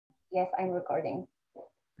Yes, I'm recording.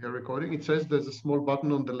 You're recording? It says there's a small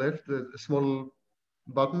button on the left, a small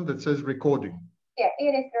button that says recording. Yeah,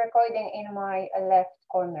 it is recording in my left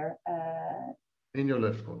corner. In your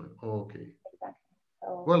left corner. Okay. Exactly.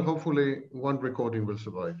 So, well, hopefully one recording will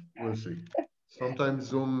survive. We'll see. Sometimes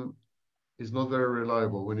Zoom is not very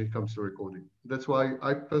reliable when it comes to recording. That's why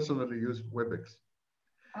I personally use WebEx.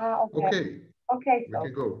 okay. Okay. So We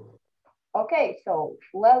can go. Okay, so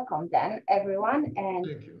welcome then, everyone. And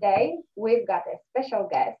today we've got a special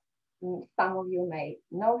guest. Some of you may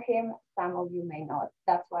know him, some of you may not.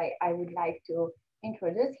 That's why I would like to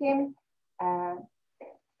introduce him.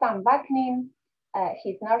 Sam Vaknin,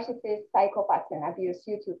 his narcissist, psychopath, and abuse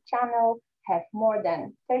YouTube channel have more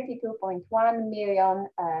than 32.1 million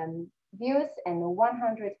views and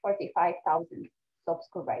 145,000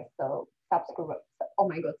 subscribers. Oh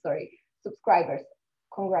my God, sorry, subscribers.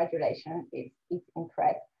 Congratulations, it's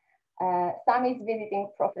impressive. Sam is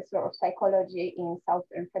visiting professor of psychology in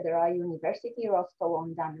Southern Federal University,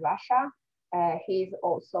 Rostov-on-Don, Russia. He is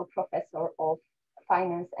also professor of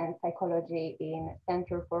finance and psychology in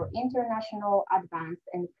Center for International Advanced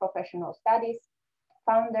and Professional Studies,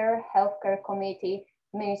 founder, Healthcare Committee,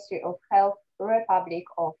 Ministry of Health, Republic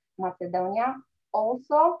of Macedonia.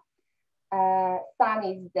 Also, Sam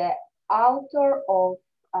is the author of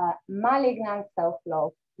Malignant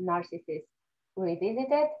Self-Love, Narcissist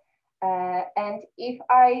Revisited. And if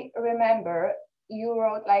I remember, you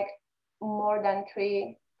wrote like more than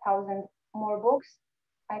 3,000 more books,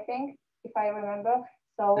 I think, if I remember.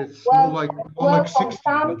 So it's more like 60.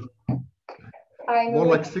 Sam. More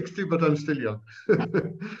like 60, but I'm still young.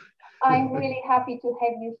 I'm really happy to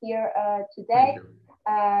have you here today.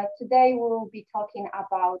 Today we'll be talking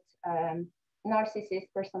about narcissist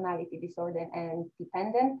personality disorder and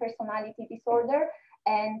dependent personality disorder,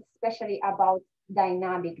 and especially about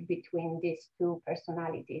dynamic between these two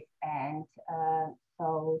personalities. And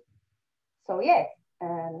so yes,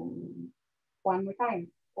 one more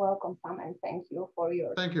time, welcome Sam, and thank you for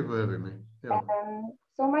your. Thank you for having me. Yeah.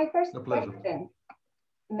 So my first question,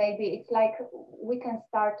 maybe it's like we can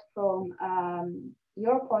start from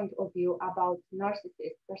your point of view about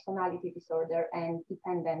narcissist personality disorder and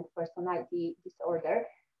dependent personality disorder,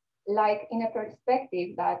 like in a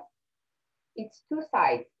perspective that it's two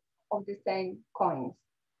sides of the same coins.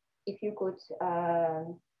 If you could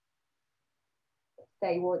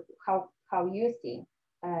say how you see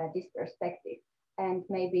this perspective, and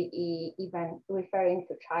maybe even referring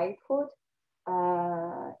to childhood.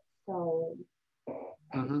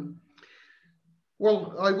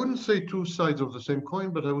 Well, I wouldn't say two sides of the same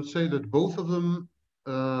coin, but I would say that both of them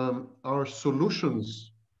are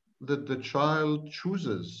solutions that the child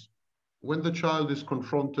chooses when the child is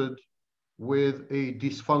confronted with a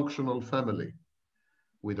dysfunctional family,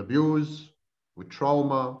 with abuse, with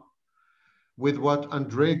trauma, with what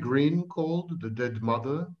Andre Green called the dead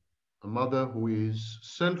mother, a mother who is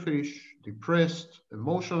selfish, depressed,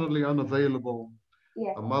 emotionally unavailable,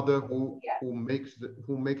 a mother who makes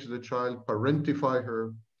the child parentify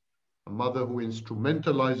her, a mother who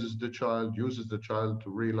instrumentalizes the child, uses the child to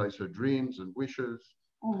realize her dreams and wishes,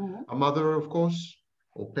 a mother, of course,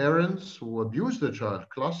 or parents who abuse the child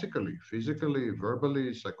classically, physically,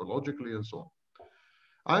 verbally, psychologically, and so on.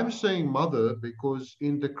 I'm saying mother because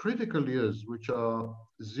in the critical years, which are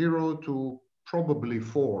 0 to probably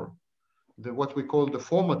 4, what we call the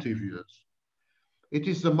formative years, it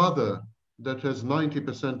is the mother that has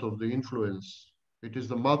 90% of the influence. It is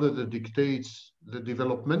the mother that dictates the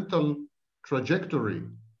developmental trajectory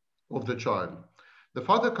of the child. The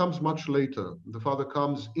father comes much later. The father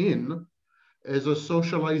comes in as a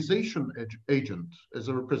socialization agent, as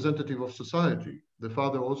a representative of society. The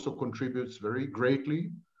father also contributes very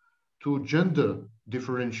greatly to gender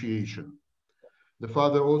differentiation. The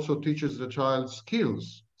father also teaches the child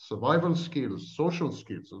skills, survival skills, social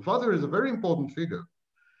skills. The father is a very important figure.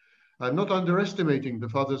 I'm not underestimating the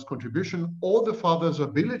father's contribution or the father's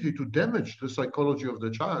ability to damage the psychology of the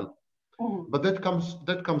child, but that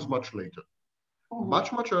comes much later.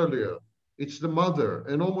 Much earlier, it's the mother,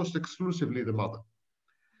 and almost exclusively the mother.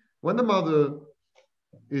 When the mother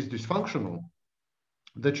is dysfunctional,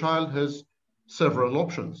 the child has several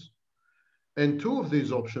options. And two of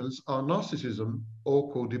these options are narcissism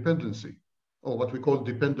or codependency, or what we call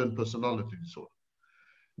dependent personality disorder.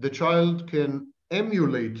 The child can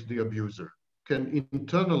emulate the abuser, can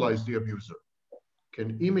internalize the abuser,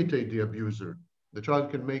 can imitate the abuser. The child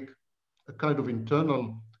can make a kind of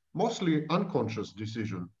internal, mostly unconscious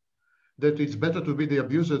decision that it's better to be the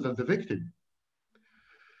abuser than the victim.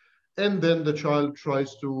 And then the child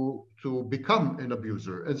tries to become an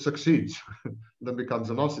abuser and succeeds, then becomes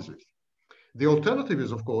a narcissist. The alternative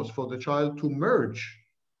is, of course, for the child to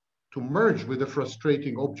merge with a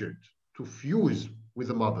frustrating object, to fuse with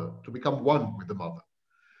the mother, to become one with the mother,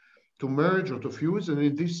 to merge or to fuse, and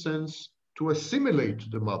in this sense, to assimilate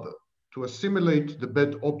the mother, to assimilate the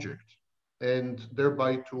bad object, and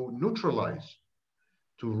thereby to neutralize,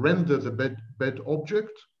 to render the bad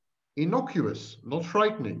object innocuous, not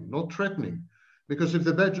frightening, not threatening. Because if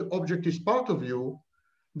the bad object is part of you,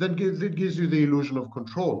 then it gives you the illusion of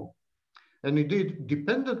control. And indeed,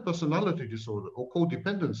 dependent personality disorder or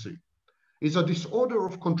codependency is a disorder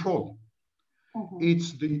of control.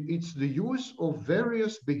 It's the use of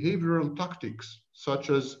various behavioral tactics, such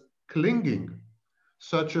as clinging,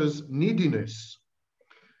 such as neediness,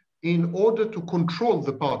 in order to control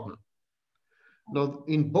the partner. Now,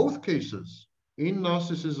 in both cases, in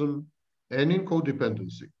narcissism and in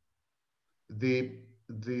codependency,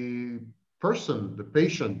 the person, the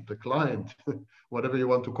patient, the client, whatever you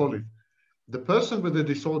want to call it, the person with the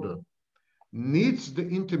disorder needs the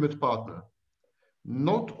intimate partner,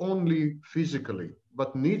 not only physically,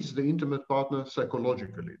 but needs the intimate partner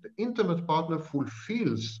psychologically. The intimate partner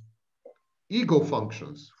fulfills ego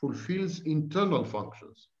functions, fulfills internal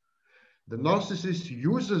functions. The narcissist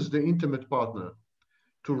uses the intimate partner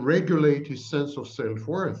to regulate his sense of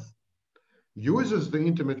self-worth, uses the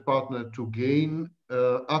intimate partner to gain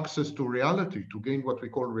access to reality, to gain what we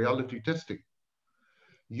call reality testing,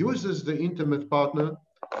 uses the intimate partner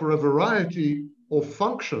for a variety of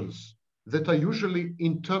functions that are usually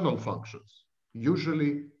internal functions,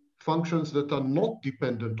 usually functions that are not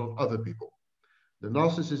dependent on other people. The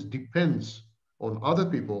narcissist depends on other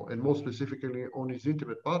people, and more specifically on his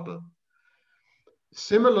intimate partner.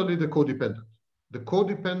 Similarly, the codependent. The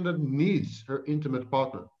codependent needs her intimate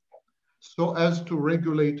partner so as to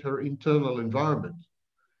regulate her internal environment.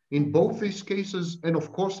 In both these cases, and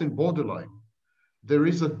of course in borderline, there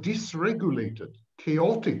is a dysregulated,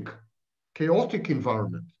 chaotic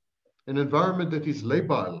environment, an environment that is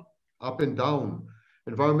labile, up and down,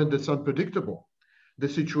 environment that's unpredictable. The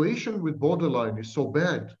situation with borderline is so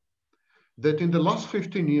bad that in the last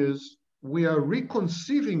 15 years, we are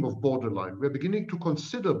reconceiving of borderline. We're beginning to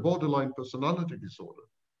consider borderline personality disorder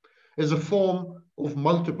as a form of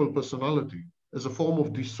multiple personality, as a form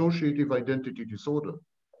of dissociative identity disorder.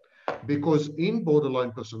 Because in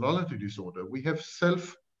borderline personality disorder, we have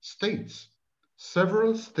self states,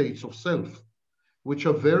 several states of self, which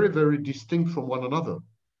are very, very distinct from one another.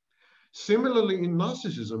 Similarly, in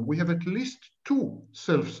narcissism, we have at least two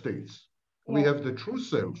self states. We have the true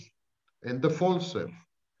self and the false self.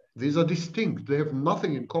 These are distinct. They have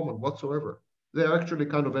nothing in common whatsoever. They're actually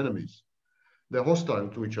kind of enemies. They're hostile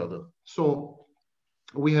to each other. So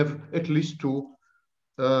we have at least two,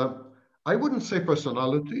 I wouldn't say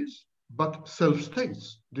personalities, but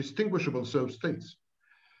self-states, distinguishable self-states.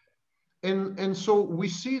 And so we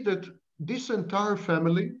see that this entire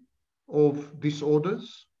family of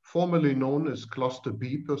disorders, formerly known as cluster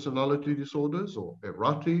B personality disorders, or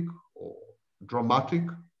erratic or dramatic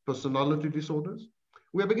personality disorders,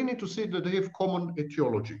 we are beginning to see that they have common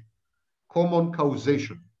etiology, common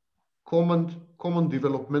causation, common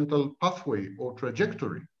developmental pathway or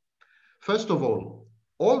trajectory. First of all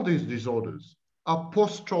these disorders are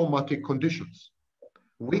post-traumatic conditions.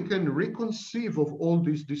 We can reconceive of all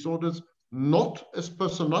these disorders not as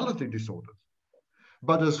personality disorders,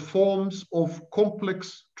 but as forms of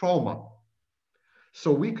complex trauma.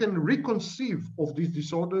 So we can reconceive of these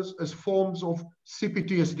disorders as forms of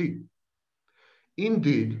CPTSD.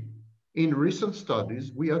 Indeed, in recent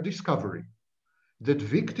studies, we are discovering that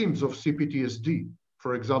victims of CPTSD,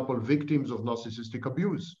 for example, victims of narcissistic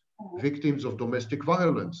abuse, victims of domestic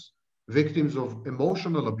violence, victims of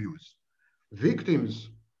emotional abuse, victims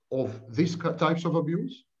of these types of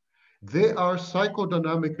abuse, they are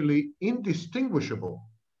psychodynamically indistinguishable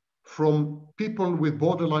from people with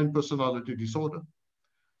borderline personality disorder.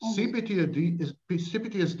 CPTSD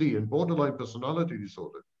and borderline personality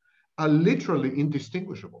disorder are literally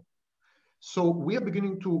indistinguishable. So we are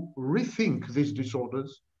beginning to rethink these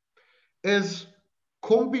disorders as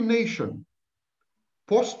combination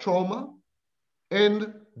post-trauma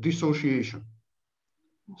and dissociation.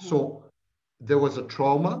 So there was a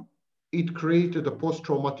trauma, it created a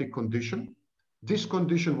post-traumatic condition. This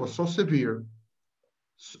condition was so severe,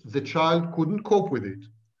 the child couldn't cope with it.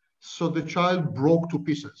 So the child broke to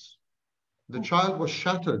pieces. The child was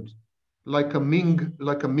shattered like a Ming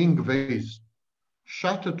vase,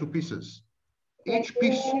 shattered to pieces. Each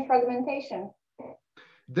piece. Fragmentation.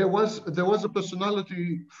 There was a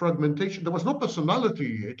personality fragmentation. There was no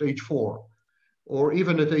personality at age 4, or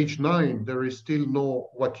even at age 9. There is still no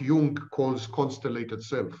what Jung calls constellated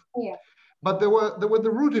self. Yeah. But there were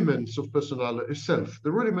the rudiments of personality, self,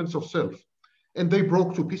 the rudiments of self, and they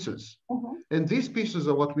broke to pieces. And these pieces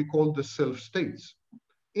are what we call the self states.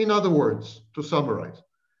 In other words, to summarize,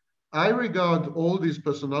 I regard all these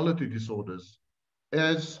personality disorders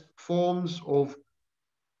as forms of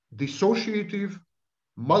dissociative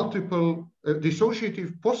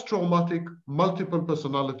post-traumatic multiple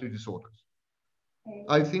personality disorders.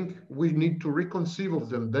 I think we need to reconceive of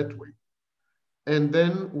them that way. And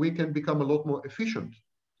then we can become a lot more efficient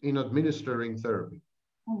in administering therapy.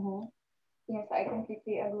 Yes, I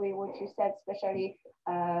completely agree with what you said, especially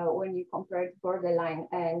when you compared borderline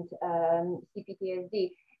and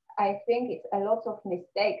CPTSD. I think it's a lot of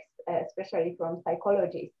mistakes, especially from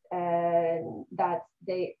psychologists, that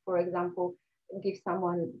they, for example, give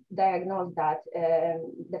someone diagnosed that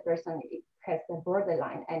the person has a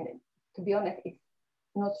borderline, and to be honest, it's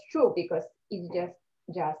not true because it's just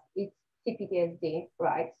it's CPTSD,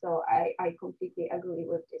 right? So I completely agree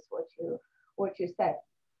with this what you said.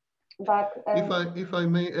 But if I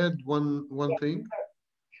may add one thing.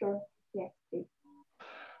 Sure. Yes, please.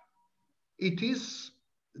 It is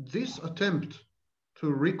this attempt to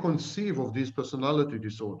reconceive of these personality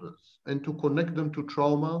disorders and to connect them to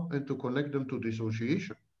trauma and to connect them to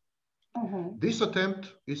dissociation. This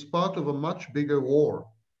attempt is part of a much bigger war,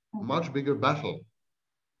 much bigger battle.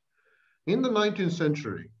 In the 19th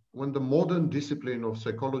century, when the modern discipline of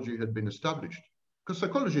psychology had been established, because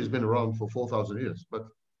psychology has been around for 4,000 years, but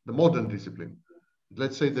the modern discipline,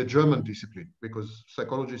 let's say the German discipline, because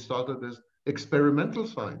psychology started as experimental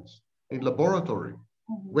science in laboratory,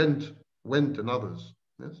 Wendt and others.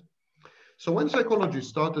 Yes. So when psychology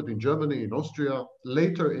started in Germany, in Austria,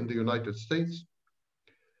 later in the United States,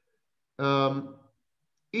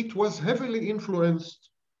 it was heavily influenced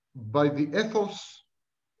by the ethos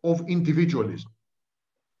of individualism.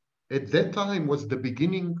 At that time was the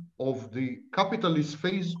beginning of the capitalist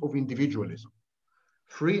phase of individualism.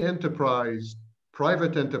 Free enterprise,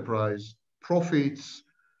 private enterprise, profits,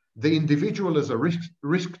 the individual as a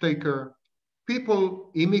risk taker.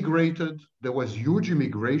 People immigrated. There was huge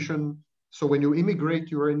immigration. So when you immigrate,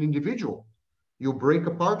 you're an individual. You break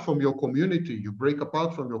apart from your community. You break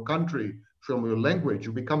apart from your country, from your language.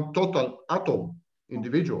 You become total atom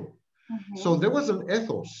individual. So there was an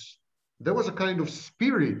ethos. There was a kind of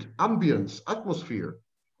spirit, ambience, atmosphere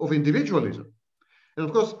of individualism. And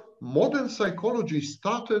of course, modern psychology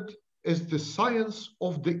started as the science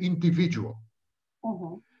of the individual.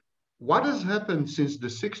 What has happened since the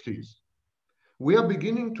 60s? We are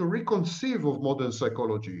beginning to reconceive of modern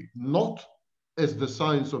psychology, not as the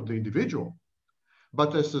science of the individual,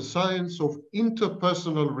 but as the science of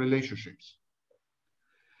interpersonal relationships.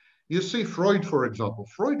 You see Freud, for example.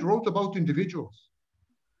 Freud wrote about individuals.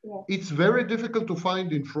 Yes. It's very difficult to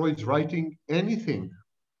find in Freud's writing anything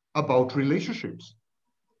about relationships.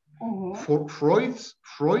 For Freud's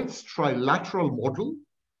trilateral model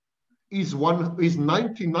is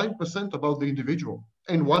 99% about the individual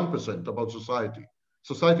and 1% about society.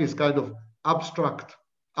 Society is kind of abstract,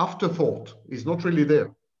 afterthought, is not really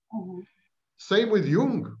there. Same with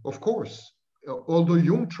Jung, of course. Although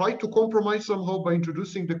Jung tried to compromise somehow by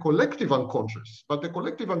introducing the collective unconscious, but the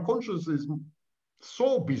collective unconscious is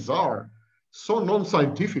so bizarre, so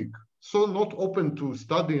non-scientific, so not open to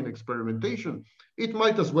study and experimentation, it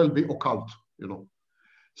might as well be occult, you know.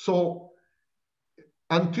 So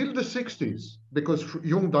until the 60s, because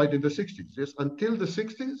Jung died in the 60s, yes, until the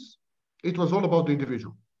 60s, it was all about the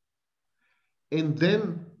individual. And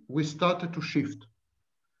then we started to shift.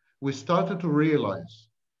 We started to realize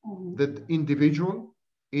that individual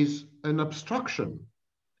is an abstraction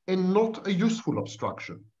and not a useful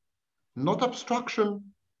abstraction. Not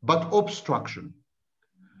abstraction, but obstruction.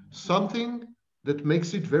 Something that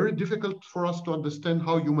makes it very difficult for us to understand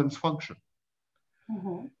how humans function.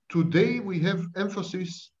 Today, we have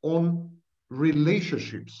emphasis on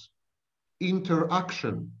relationships,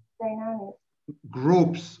 interaction,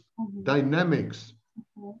 groups, dynamics,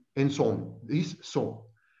 and so on.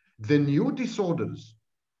 The new disorders,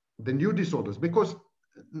 because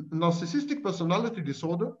narcissistic personality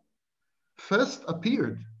disorder first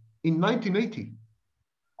appeared in 1980.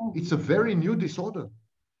 It's a very new disorder.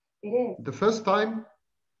 It is. The first time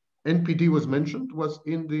NPD was mentioned was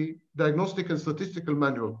in the Diagnostic and Statistical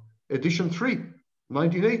Manual, edition 3,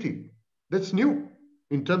 1980. That's new.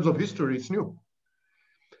 In terms of history, it's new.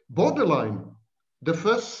 Borderline, the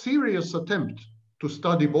first serious attempt to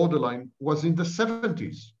study borderline was in the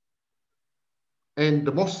 70s. And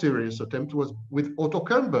the most serious attempt was with Otto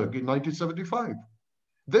Kernberg in 1975.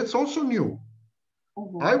 That's also new.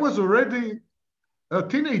 I was already a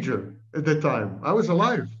teenager at that time. I was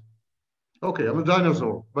alive. Okay, I'm a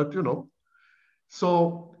dinosaur, but you know.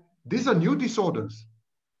 So these are new disorders.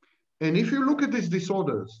 And if you look at these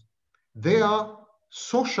disorders, they are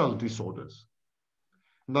social disorders.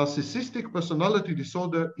 Narcissistic personality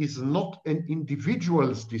disorder is not an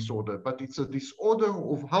individual's disorder, but it's a disorder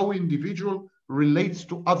of how individual relates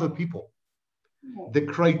to other people. The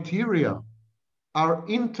criteria are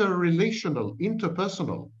interrelational,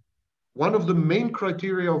 interpersonal. One of the main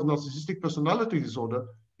criteria of narcissistic personality disorder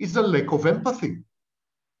is a lack of empathy.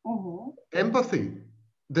 Empathy.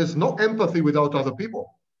 There's no empathy without other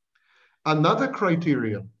people. Another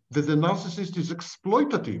criterion that the narcissist is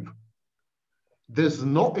exploitative. There's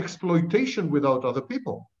no exploitation without other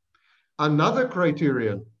people. Another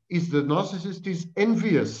criterion is the narcissist is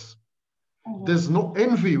envious. There's no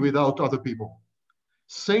envy without other people.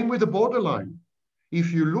 Same with the borderline.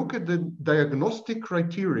 If you look at the diagnostic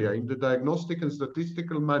criteria in the Diagnostic and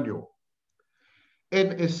Statistical Manual,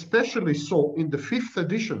 and especially so in the 5th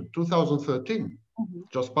edition, 2013,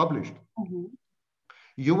 just published,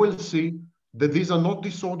 you will see that these are not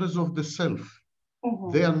disorders of the self.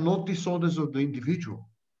 They are not disorders of the individual.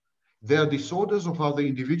 They are disorders of how the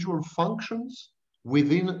individual functions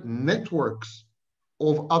within networks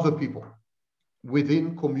of other people,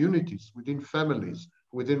 within communities, within families,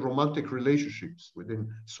 within romantic relationships,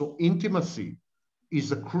 so intimacy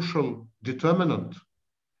is a crucial determinant.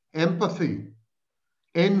 Empathy,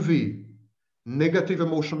 envy, negative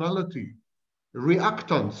emotionality,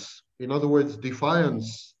 reactance, in other words,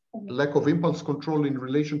 defiance, lack of impulse control in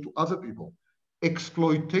relation to other people,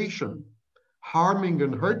 exploitation, harming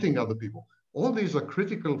and hurting other people. All these are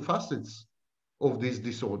critical facets of these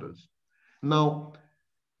disorders. Now,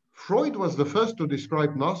 Freud was the first to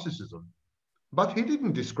describe narcissism, but he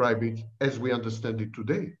didn't describe it as we understand it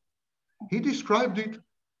today. He described it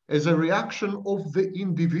as a reaction of the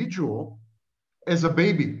individual as a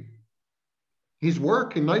baby. His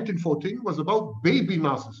work in 1914 was about baby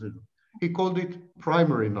narcissism. He called it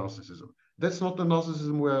primary narcissism. That's not the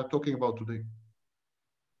narcissism we're talking about today.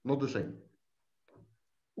 Not the same.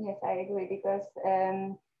 Yes, I agree, because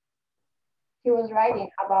he was writing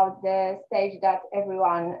about the stage that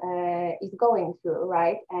everyone is going through,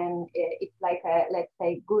 right? And it's like a, let's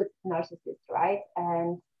say, good narcissist, right?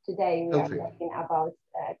 And today we are talking about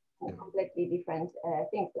completely different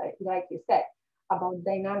things, like you said, about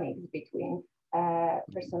dynamics between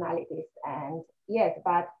personalities. And yes,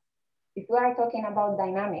 but if we are talking about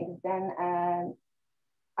dynamics, then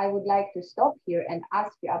I would like to stop here and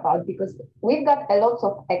ask you about, because we've got a lot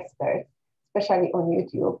of experts, especially on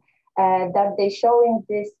YouTube, that they're showing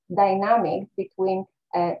this dynamic between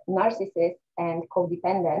narcissist and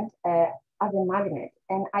codependent as a magnet.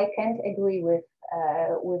 And I can't agree with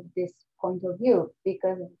this point of view,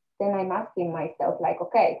 because then I'm asking myself, like,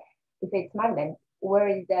 okay, if it's magnet, where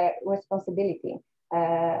is the responsibility,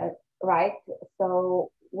 right? So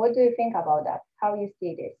what do you think about that? How you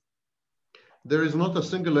see this? There is not a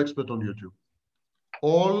single expert on YouTube.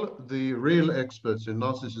 All the real experts in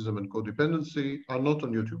narcissism and codependency are not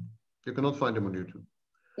on YouTube. You cannot find them on YouTube.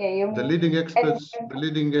 Yeah, the leading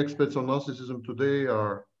experts on narcissism today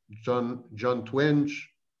are John Twench,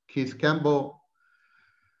 Keith Campbell,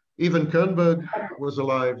 even Kernberg was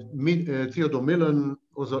alive. Theodore Millen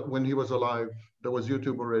was when he was alive. There was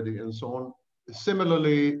YouTube already, and so on.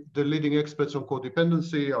 Similarly, the leading experts on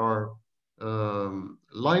codependency are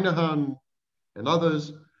Linehan and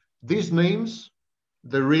others. These names,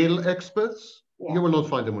 the real experts, you will not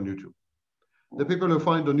find them on YouTube. The people you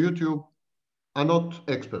find on YouTube are not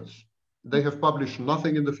experts. They have published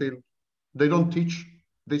nothing in the field. They don't teach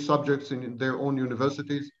these subjects in their own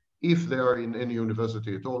universities, if they are in any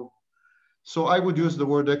university at all. So I would use the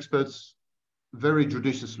word experts very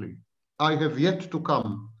judiciously. I have yet to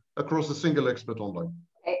come across a single expert online.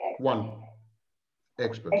 One.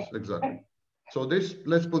 Experts, exactly. So this,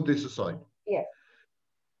 let's put this aside. Yes.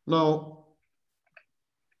 Now,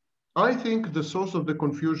 I think the source of the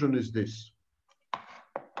confusion is this.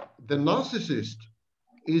 The narcissist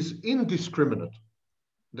is indiscriminate.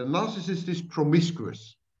 The narcissist is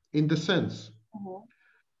promiscuous in the sense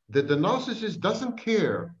that the narcissist doesn't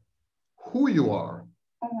care who you are,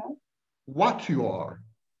 what you are,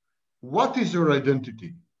 what is your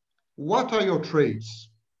identity, what are your traits,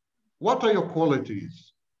 what are your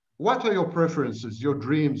qualities, what are your preferences, your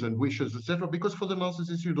dreams and wishes, etc. Because for the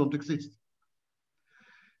narcissist, you don't exist.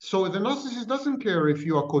 So the narcissist doesn't care if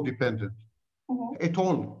you are codependent at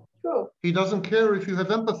all. True. He doesn't care if you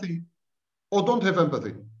have empathy or don't have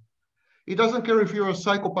empathy. He doesn't care if you're a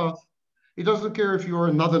psychopath. He doesn't care if you're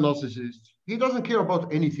another narcissist. He doesn't care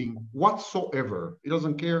about anything whatsoever. He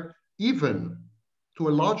doesn't care even to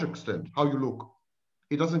a large extent how you look.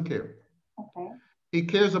 He doesn't care. Okay. He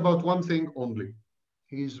cares about one thing only.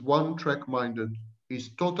 He's one-track minded. He's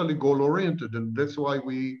totally goal-oriented. And that's why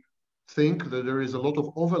we think that there is a lot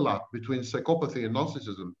of overlap between psychopathy and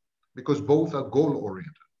narcissism, because both are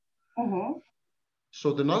goal-oriented.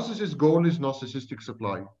 So the narcissist's goal is narcissistic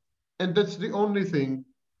supply. And that's the only thing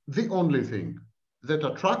that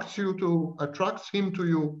attracts him to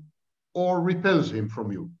you or repels him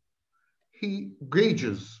from you. He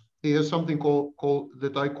gauges. He has something called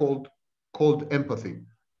empathy.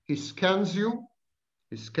 He scans you.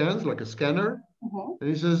 He scans like a scanner, and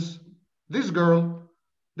he says, this girl,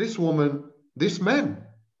 this woman, this man,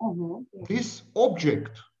 this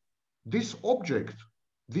object, this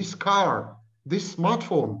car, this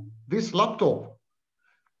smartphone, this laptop,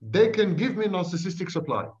 they can give me narcissistic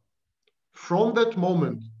supply. From that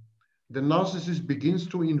moment, the narcissist begins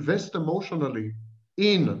to invest emotionally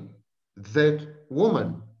in that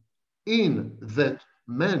woman, in that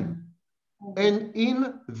man, and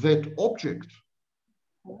in that object.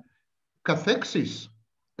 Cathexis,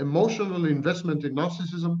 emotional investment in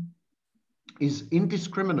narcissism, is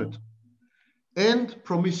indiscriminate and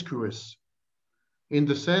promiscuous in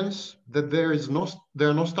the sense that there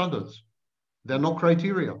are no standards, there are no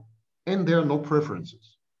criteria, and there are no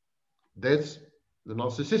preferences. That's the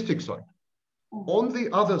narcissistic side. On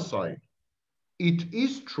the other side, it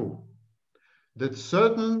is true that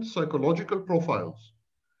certain psychological profiles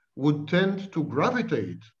would tend to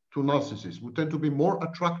gravitate to narcissists, would tend to be more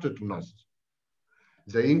attracted to narcissists.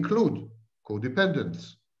 They include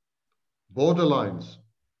codependents, borderlines.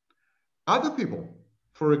 Other people,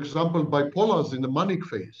 for example, bipolars in the manic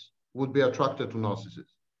phase, would be attracted to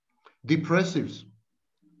narcissists. Depressives,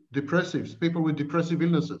 people with depressive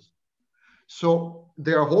illnesses. So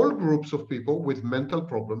there are whole groups of people with mental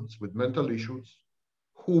problems, with mental issues,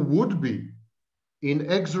 who would be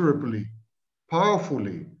inexorably,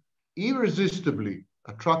 powerfully, irresistibly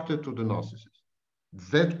attracted to the narcissist.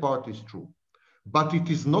 That part is true. But it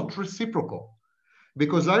is not reciprocal,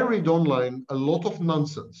 because I read online a lot of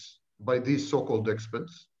nonsense by these so-called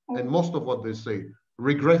experts, and most of what they say,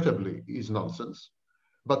 regrettably, is nonsense,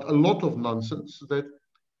 but a lot of nonsense that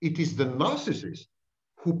it is the narcissist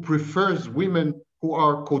who prefers women who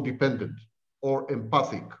are codependent or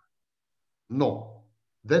empathic. No,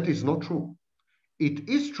 that is not true. It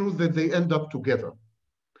is true that they end up together.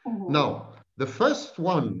 Now, the first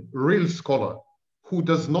one, real scholar, who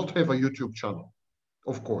does not have a YouTube channel,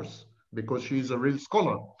 of course, because she is a real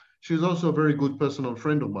scholar. She's also a very good personal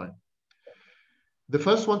friend of mine. The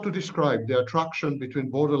first one to describe the attraction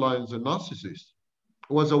between borderlines and narcissists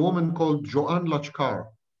was a woman called Joanne Lachkar.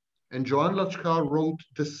 And Joanne Lachkar wrote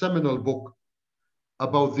the seminal book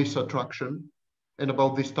about this attraction and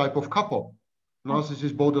about this type of couple,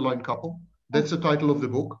 narcissist borderline couple. That's the title of the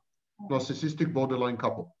book, Narcissistic Borderline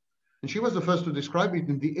Couple. And she was the first to describe it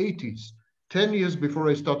in the 80s, 10 years before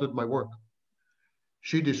I started my work.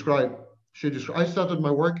 I started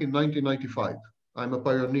my work in 1995. I'm a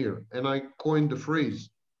pioneer, and I coined the phrase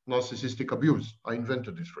narcissistic abuse. I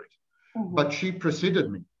invented this phrase. But she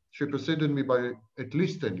preceded me. She preceded me by at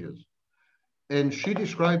least 10 years. And she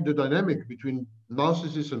described the dynamic between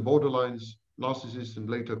narcissists and borderlines, narcissists and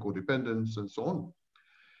later codependents, and so on.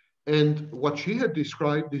 And what she had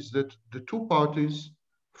described is that the two parties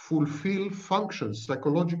fulfill functions,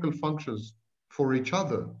 psychological functions for each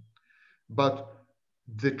other. But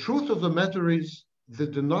the truth of the matter is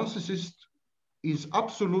that the narcissist is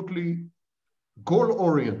absolutely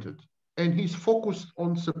goal-oriented, and he's focused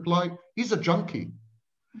on supply. He's a junkie,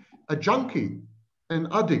 an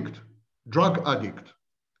addict, drug addict.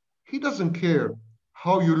 He doesn't care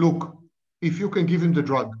how you look if you can give him the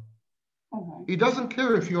drug. He doesn't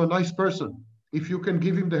care if you're a nice person, if you can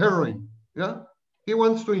give him the heroin. Yeah, he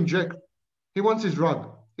wants to inject. He wants his drug.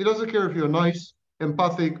 He doesn't care if you're nice,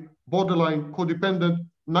 empathic, borderline, codependent,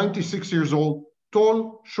 96 years old,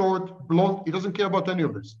 tall, short, blonde. He doesn't care about any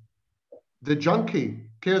of this. The junkie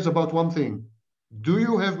cares about one thing. Do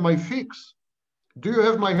you have my fix? Do you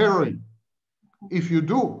have my heroin? If you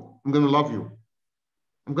do, I'm going to love you.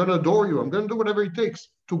 I'm going to adore you. I'm going to do whatever it takes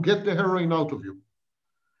to get the heroin out of you.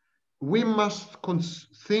 We must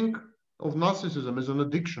think of narcissism as an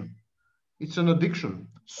addiction. It's an addiction.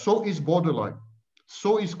 So is borderline.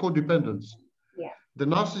 So is codependence. Yeah. The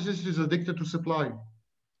narcissist is addicted to supply.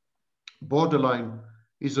 Borderline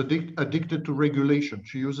is addicted to regulation.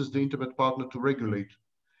 She uses the intimate partner to regulate.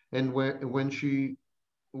 And when she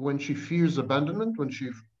fears abandonment, when she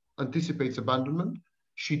anticipates abandonment,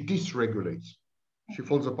 she dysregulates. She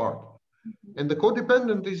falls apart. And the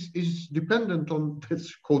codependent is dependent on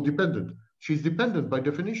this codependent. She's dependent by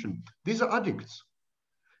definition. These are addicts.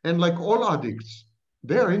 And like all addicts,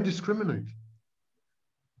 they are indiscriminate.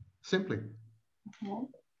 Simply. Mm-hmm.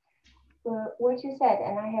 What you said,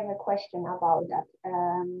 and I have a question about that.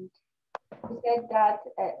 You said that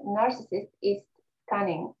narcissist is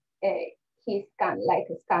scanning. He's like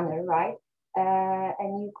a scanner, right?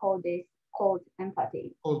 And you call this cold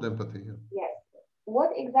empathy. Cold empathy, yeah. Yes.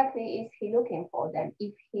 What exactly is he looking for then?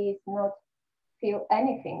 If he's not feel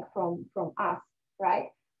anything from us, right?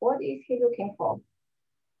 What is he looking for?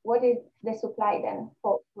 What is the supply then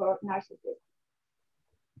for narcissists?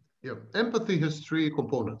 Yeah, empathy has three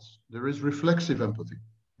components. There is reflexive empathy.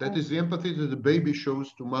 That is the empathy that the baby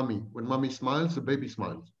shows to mommy. When mommy smiles, the baby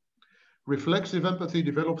smiles. Reflexive empathy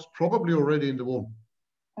develops probably already in the womb.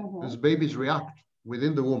 As babies react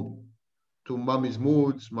within the womb to mommy's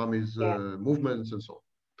moods, mommy's movements, and so on.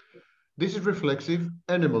 This is reflexive.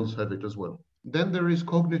 Animals have it as well. Then there is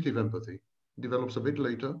cognitive empathy, develops a bit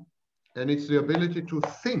later, and it's the ability to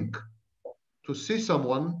think, to see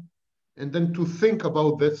someone, and then to think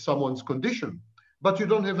about that someone's condition, but you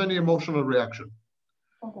don't have any emotional reaction.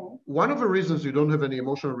 One of the reasons you don't have any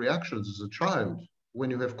emotional reactions as a child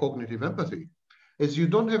when you have cognitive empathy is you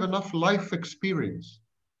don't have enough life experience.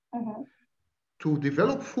 To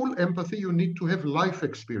develop full empathy, you need to have life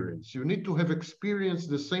experience. You need to have experienced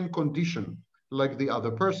the same condition like the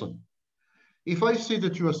other person. If I see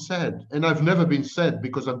that you are sad, and I've never been sad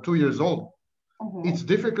because I'm 2 years old, it's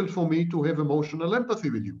difficult for me to have emotional empathy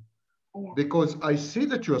with you because I see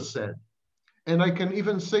that you're sad. And I can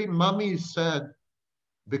even say, mommy is sad,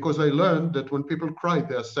 because I learned that when people cry,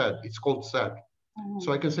 they are sad. It's called sad.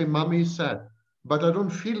 So I can say, mommy is sad, but I don't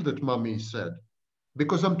feel that mommy is sad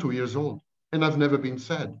because I'm 2 years old. And I've never been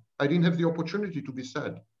sad. I didn't have the opportunity to be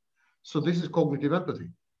sad. So this is cognitive empathy.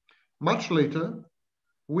 Much later,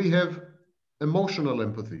 we have emotional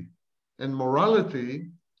empathy. And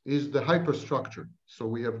morality is the hyperstructure. So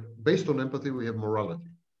we have, based on empathy, we have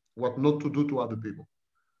morality. What not to do to other people.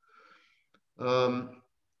 The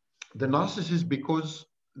narcissist, because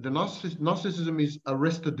the narcissism is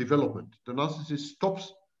arrested development. The narcissist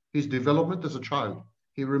stops his development as a child.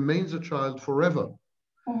 He remains a child forever.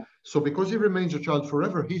 So because he remains a child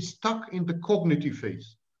forever, he's stuck in the cognitive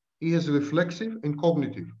phase. He has reflexive and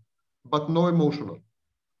cognitive, but no emotional.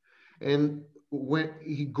 And when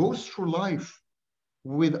he goes through life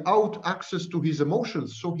without access to his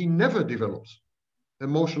emotions, so he never develops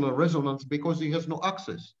emotional resonance because he has no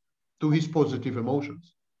access to his positive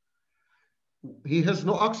emotions. He has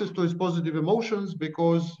no access to his positive emotions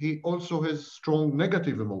because he also has strong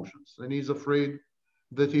negative emotions. And he's afraid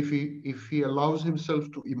that if he allows himself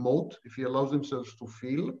to emote, if he allows himself to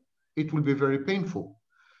feel, it will be very painful.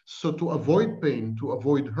 So to avoid pain, to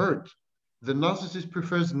avoid hurt, the narcissist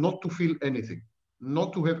prefers not to feel anything,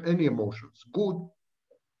 not to have any emotions. Good,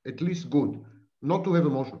 at least good, not to have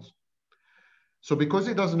emotions. So because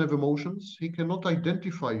he doesn't have emotions, he cannot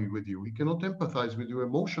identify with you. He cannot empathize with you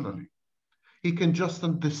emotionally. He can just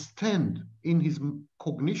understand in his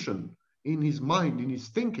cognition, in his mind, in his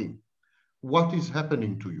thinking, what is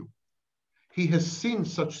happening to you. He has seen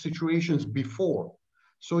such situations before.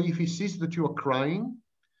 So if he sees that you are crying,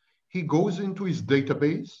 he goes into his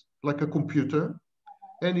database, like a computer,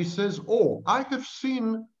 and he says, oh, I have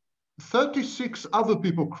seen 36 other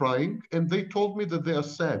people crying, and they told me that they are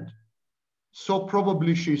sad. So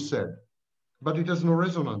probably she's sad. But it has no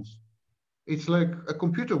resonance. It's like a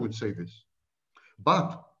computer would say this.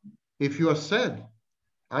 But if you are sad,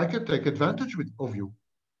 I can take advantage of you.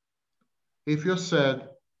 If you're sad,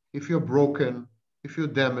 if you're broken, if you're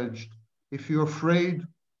damaged, if you're afraid,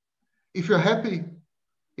 if you're happy,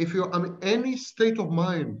 if you're in any state of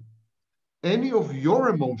mind, any of your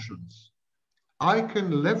emotions, I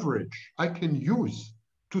can leverage, I can use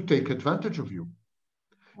to take advantage of you.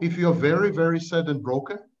 If you're very, very sad and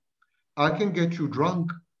broken, I can get you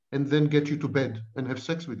drunk and then get you to bed and have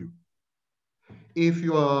sex with you. If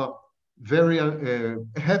you are very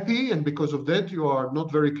happy and because of that you are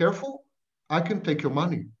not very careful, I can take your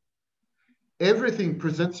money. Everything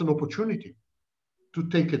presents an opportunity to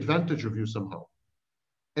take advantage of you somehow.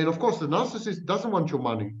 And of course, the narcissist doesn't want your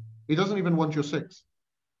money. He doesn't even want your sex.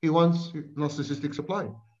 He wants narcissistic supply.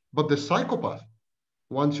 But the psychopath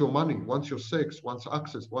wants your money, wants your sex, wants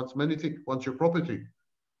access, wants many things, wants your property,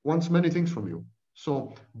 wants many things from you.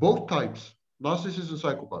 So both types, narcissist and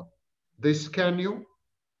psychopath, they scan you.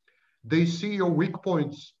 They see your weak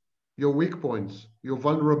points, your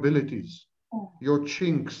vulnerabilities, your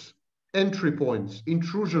chinks, entry points,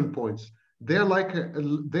 intrusion points. They're like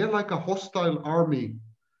a hostile army.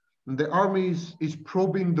 And the army is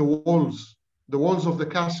probing the walls of the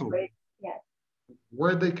castle,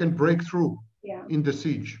 where they can break through in the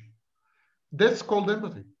siege. That's called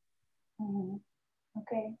empathy.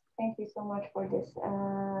 Okay, Thank you so much for this.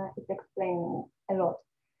 It's explaining a lot.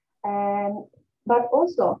 But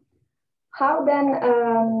also, how then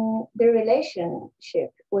the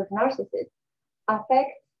relationship with narcissists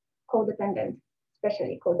affects codependent,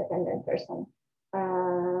 especially codependent person,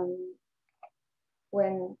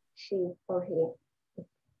 when she or he is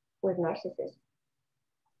with narcissist?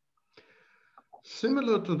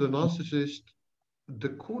 Similar to the narcissist, the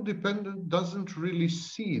codependent doesn't really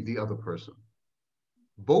see the other person.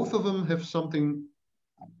 Both of them have something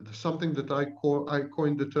that I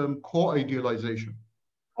coined the term co-idealization.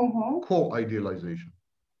 Co-idealization.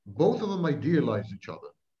 Both of them idealize each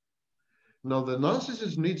other. Now, the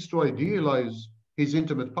narcissist needs to idealize his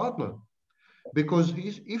intimate partner because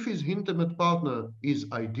if his intimate partner is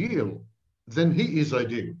ideal, then he is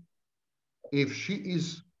ideal. If she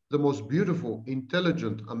is the most beautiful,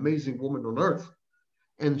 intelligent, amazing woman on earth,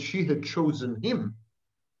 and she had chosen him,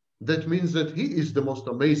 that means that he is the most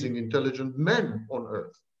amazing, intelligent man on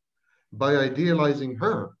earth. By idealizing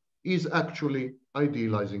her, he's actually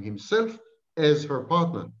idealizing himself as her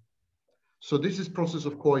partner. So this is process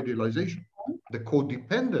of co-idealization. The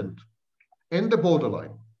codependent and the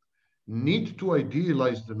borderline need to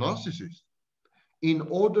idealize the narcissist in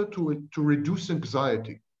order to reduce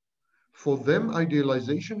anxiety. For them,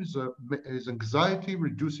 idealization is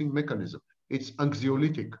anxiety-reducing mechanism. It's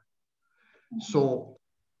anxiolytic. So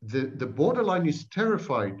the borderline is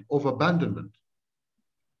terrified of abandonment,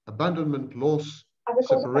 loss,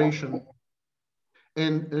 separation.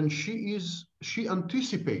 And she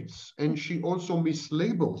anticipates, and she also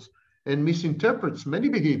mislabels and misinterprets many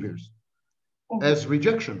behaviors as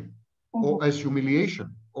rejection or as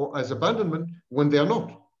humiliation or as abandonment when they are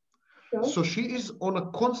not. So she is on a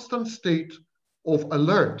constant state of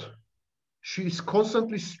alert. She is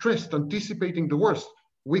constantly stressed, anticipating the worst.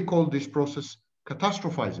 We call this process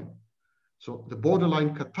catastrophizing. So the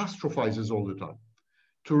borderline catastrophizes all the time.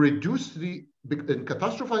 To reduce and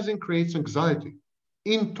catastrophizing creates anxiety,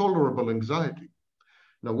 intolerable anxiety.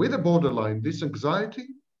 Now with a borderline, this anxiety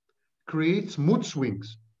creates mood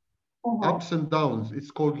swings, ups and downs. It's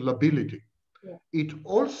called lability. It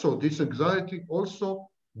also, this anxiety also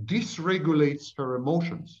dysregulates her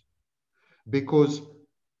emotions, because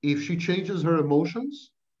if she changes her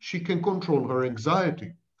emotions, she can control her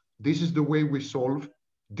anxiety. This is the way we solve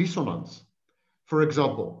dissonance. For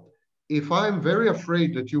example, if I'm very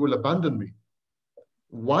afraid that you will abandon me,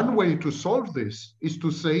 one way to solve this is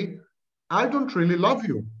to say, I don't really love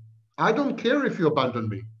you. I don't care if you abandon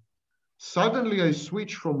me. Suddenly I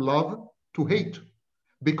switch from love to hate,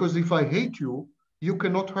 because if I hate you, you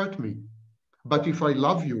cannot hurt me. But if I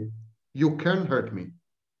love you, you can hurt me.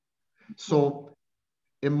 So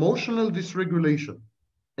emotional dysregulation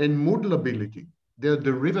and mood lability, they're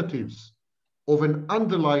derivatives of an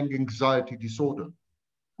underlying anxiety disorder.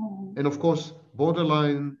 And of course,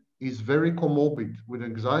 borderline is very comorbid with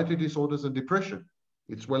anxiety disorders and depression.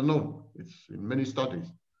 It's well known. It's in many studies.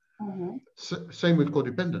 Same with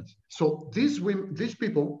codependence. So these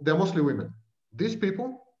people, they're mostly women. These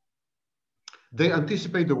people, they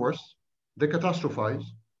anticipate the worst, they catastrophize,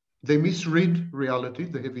 they misread reality,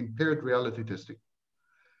 they have impaired reality testing.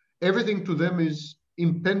 Everything to them is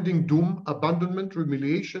impending doom, abandonment,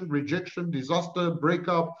 humiliation, rejection, disaster,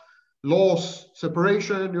 breakup, loss,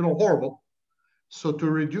 separation, horrible. So to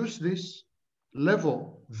reduce this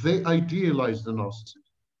level, they idealize the narcissist.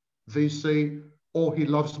 They say, oh, he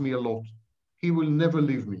loves me a lot. He will never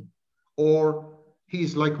leave me. Or he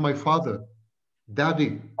is like my father,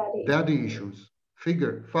 daddy issues,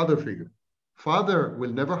 father figure. Father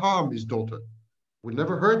will never harm his daughter, will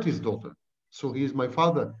never hurt his daughter. So he is my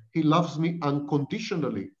father. He loves me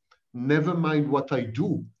unconditionally. Never mind what I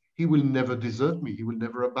do. He will never desert me. He will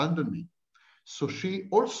never abandon me. So she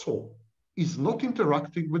also is not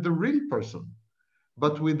interacting with the real person,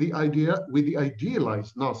 but with the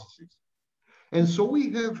idealized narcissist. And so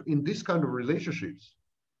we have in this kind of relationships,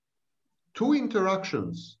 two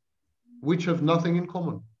interactions which have nothing in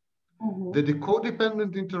common. The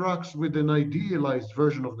codependent interacts with an idealized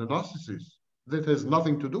version of the narcissist that has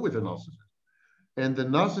nothing to do with the narcissist. And the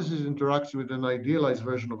narcissist interacts with an idealized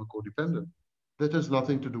version of a codependent that has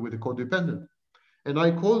nothing to do with the codependent. And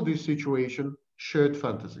I call this situation shared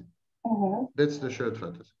fantasy. That's the shared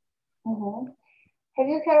fantasy. Have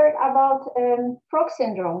you heard about frog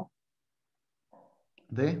syndrome?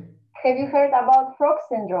 Have you heard about frog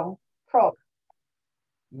syndrome? Frog.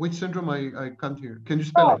 Which syndrome? I can't hear. Can you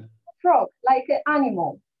spell it? Frog, like an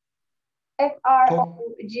animal.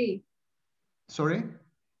 F-R-O-G. Sorry?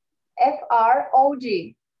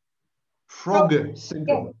 F-R-O-G. Frog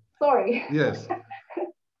syndrome. Yes, sorry. Yes.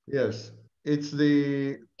 Yes. It's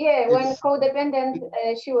the... Yeah, when codependent,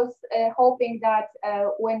 she was hoping that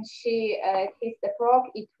when she kissed the frog,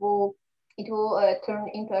 it will turn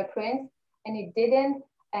into a prince, and it didn't,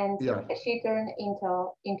 and she turned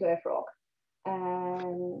into a frog.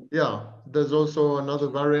 Yeah, there's also another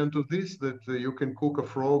variant of this, that you can cook a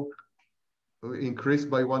frog increased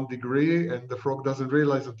by 1 degree, and the frog doesn't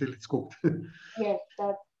realize until it's cooked. Yes,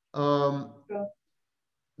 that's true.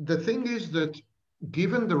 The thing is that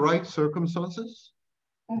given the right circumstances,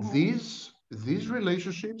 these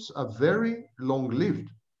relationships are very long-lived.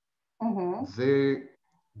 They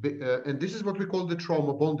and this is what we call the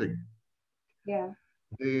trauma bonding. Yeah.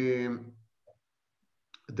 The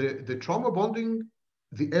trauma bonding,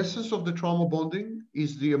 the essence of the trauma bonding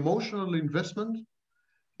is the emotional investment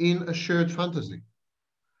in a shared fantasy.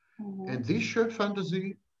 And this shared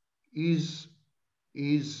fantasy is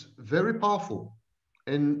very powerful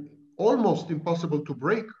and almost impossible to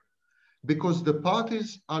break, because the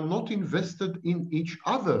parties are not invested in each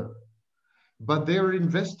other, but they're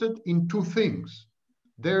invested in two things.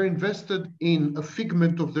 They're invested in a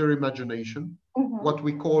figment of their imagination, what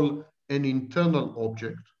we call an internal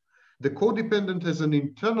object. The codependent has an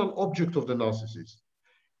internal object of the narcissist.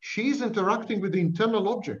 She's interacting with the internal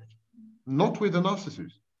object, not with the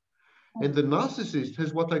narcissist. And the narcissist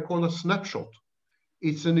has what I call a snapshot.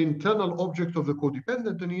 It's an internal object of the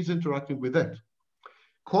codependent, and he's interacting with that.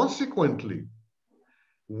 Consequently,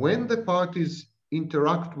 when the parties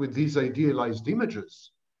interact with these idealized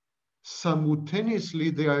images, simultaneously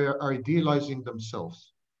they are idealizing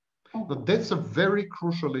themselves. Now, that's a very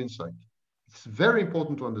crucial insight. It's very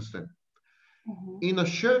important to understand. In a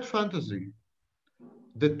shared fantasy,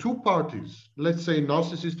 the two parties, let's say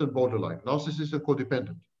narcissist and borderline, narcissist and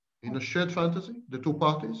codependent, in a shared fantasy, the two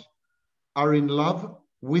parties are in love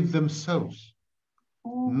with themselves,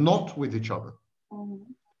 not with each other.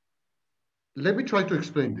 Let me try to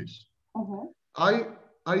explain this.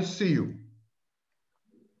 I see you.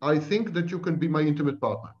 I think that you can be my intimate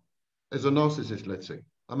partner. As a narcissist, let's say.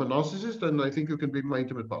 I'm a narcissist and I think you can be my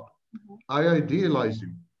intimate partner. I idealize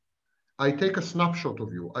you. I take a snapshot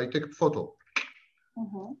of you. I take a photo.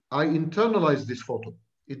 I internalize this photo.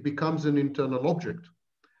 It becomes an internal object.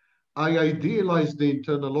 I idealize the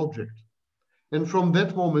internal object. And from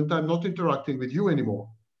that moment, I'm not interacting with you anymore.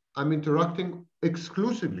 I'm interacting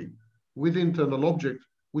exclusively with the internal object,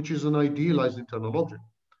 which is an idealized internal object.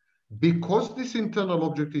 Because this internal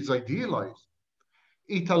object is idealized,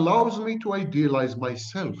 it allows me to idealize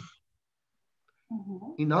myself.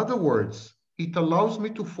 In other words, it allows me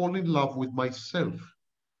to fall in love with myself.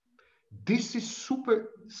 This is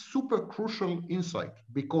super crucial insight,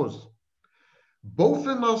 because both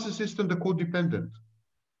the narcissist and the codependent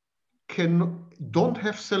don't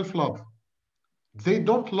have self-love. They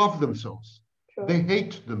don't love themselves. Sure. They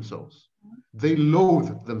hate themselves. They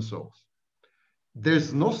loathe themselves.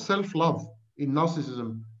 There's no self-love in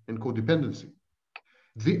narcissism and codependency.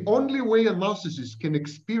 The only way a narcissist can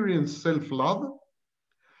experience self-love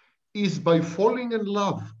is by falling in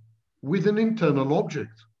love with an internal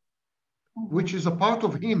object, which is a part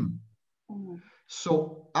of him.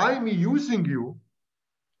 So I'm using you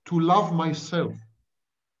to love myself,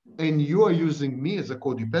 and you are using me as a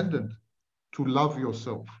codependent to love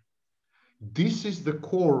yourself. This is the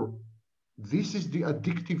core. This is the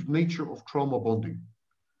addictive nature of trauma bonding.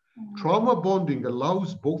 Trauma bonding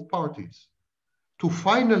allows both parties to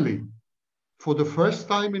finally, for the first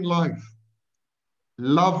time in life,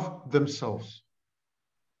 love themselves.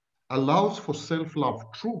 Allows for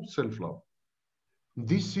self-love, true self-love.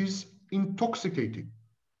 This is intoxicating.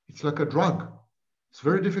 It's like a drug. It's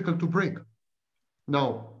very difficult to break.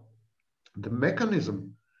 Now, the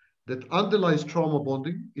mechanism that underlies trauma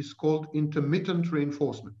bonding is called intermittent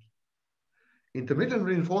reinforcement. Intermittent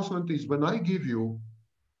reinforcement is when I give you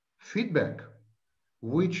feedback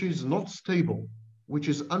which is not stable, which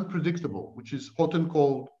is unpredictable, which is hot and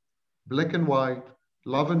cold, black and white,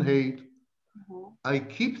 love and hate. I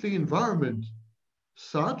keep the environment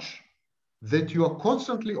such that you are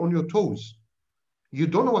constantly on your toes. You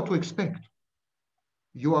don't know what to expect.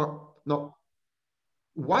 You are now.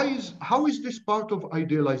 How is this part of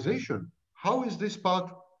idealization? How is this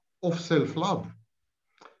part of self-love?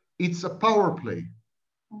 It's a power play.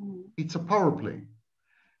 It's a power play.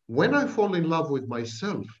 When I fall in love with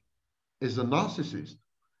myself as a narcissist,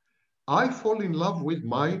 I fall in love with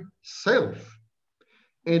myself.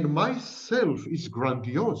 And myself is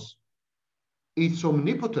grandiose. It's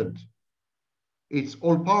omnipotent. It's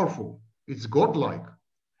all-powerful. It's godlike.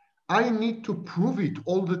 I need to prove it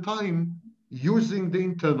all the time using the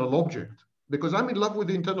internal object, because I'm in love with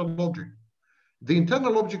the internal object. The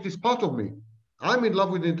internal object is part of me. I'm in love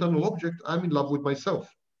with the internal object, I'm in love with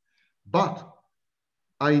myself. But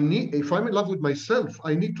if I'm in love with myself,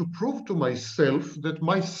 I need to prove to myself that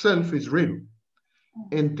myself is real.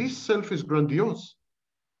 And this self is grandiose,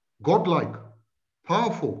 godlike,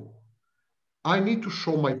 powerful. I need to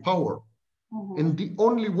show my power. And the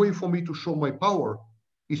only way for me to show my power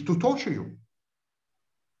is to torture you,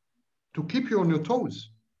 to keep you on your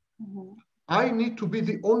toes. I need to be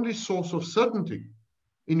the only source of certainty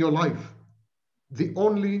in your life, the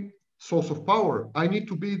only source of power. I need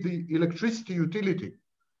to be the electricity utility.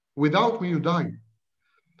 Without me, you die.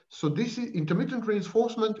 So this intermittent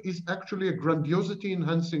reinforcement is actually a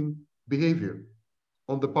grandiosity-enhancing behavior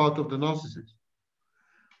on the part of the narcissist.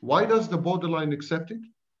 Why does the borderline accept it?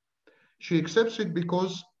 She accepts it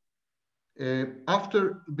because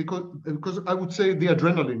because I would say the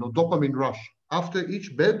adrenaline or dopamine rush. After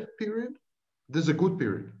each bad period, there's a good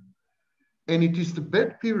period. And it is the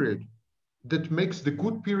bad period that makes the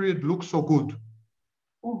good period look so good.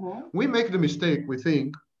 We make the mistake, we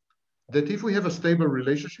think, that if we have a stable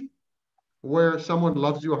relationship where someone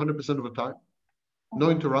loves you 100% of the time, no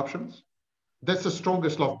interruptions, that's the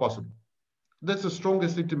strongest love possible. That's the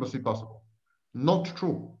strongest intimacy possible. Not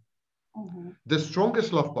true. The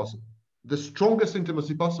strongest love possible, the strongest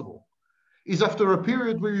intimacy possible, is after a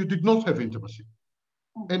period where you did not have intimacy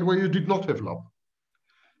and where you did not have love.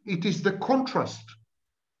 It is the contrast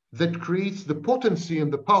that creates the potency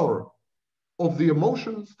and the power of the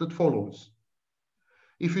emotions that follows.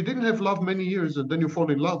 If you didn't have love many years and then you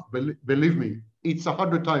fall in love, believe me, it's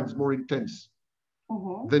 100 times more intense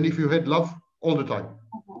than if you had love all the time.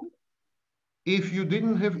 If you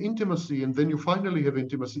didn't have intimacy and then you finally have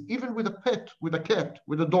intimacy, even with a pet, with a cat,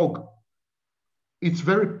 with a dog, it's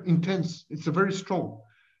very intense, it's very strong.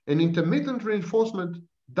 And intermittent reinforcement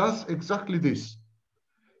does exactly this.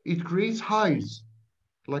 It creates highs,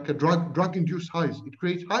 like a drug-induced highs. It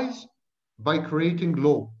creates highs by creating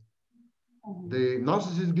low. The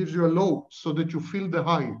narcissist gives you a low so that you feel the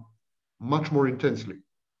high much more intensely.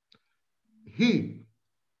 He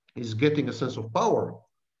is getting a sense of power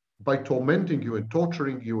by tormenting you and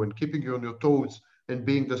torturing you and keeping you on your toes and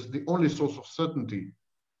being the only source of certainty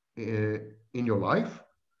in your life.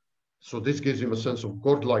 So this gives him a sense of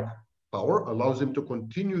godlike power, allows him to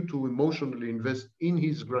continue to emotionally invest in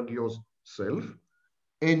his grandiose self.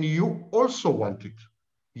 And you also want it.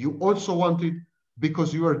 You also want it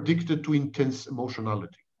because you are addicted to intense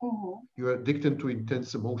emotionality. You are addicted to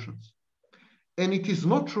intense emotions. And it is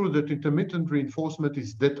not true that intermittent reinforcement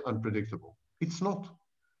is that unpredictable. It's not.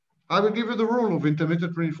 I will give you the rule of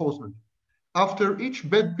intermittent reinforcement. After each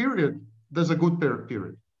bad period, there's a good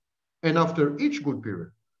period. And after each good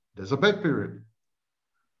period, there's a bad period.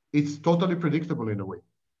 It's totally predictable in a way.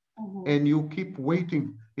 And you keep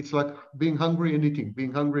waiting. It's like being hungry and eating,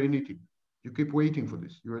 being hungry and eating. You keep waiting for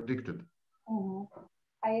this. You're addicted.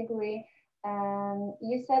 I agree.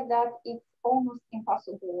 You said that it's almost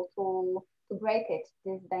impossible to break it,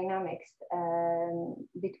 these dynamics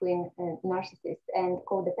between narcissist and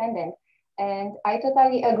codependent. And I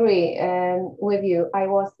totally agree with you. I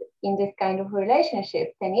was in this kind of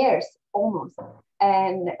relationship 10 years almost.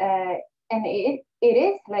 And it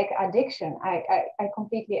is like addiction. I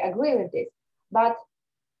completely agree with this. But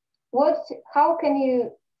how can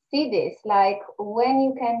you see this? Like when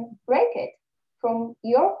you can break it from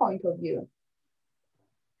your point of view?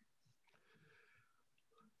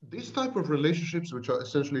 These type of relationships, which are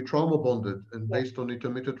essentially trauma bonded and based on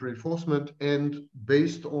intermittent reinforcement and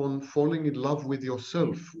based on falling in love with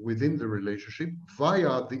yourself within the relationship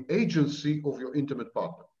via the agency of your intimate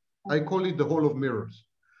partner. I call it the hall of mirrors.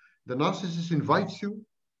 The narcissist invites you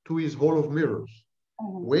to his hall of mirrors.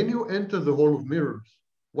 When you enter the hall of mirrors,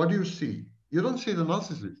 what do you see? You don't see the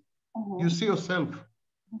narcissist. You see yourself.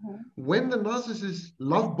 When the narcissist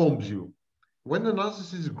love bombs you, when the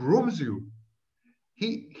narcissist grooms you,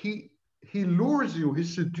 he lures you, he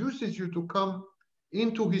seduces you to come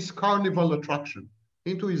into his carnival attraction,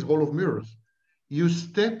 into his hall of mirrors. You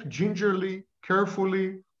step gingerly,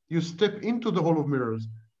 carefully, you step into the hall of mirrors.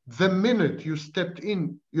 The minute you stepped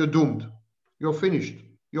in, you're doomed. You're finished.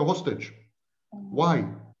 You're hostage. Why?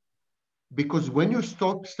 Because when you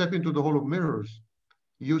step into the hall of mirrors,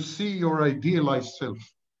 you see your idealized self.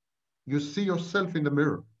 You see yourself in the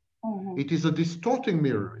mirror. It is a distorting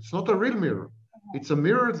mirror. It's not a real mirror. It's a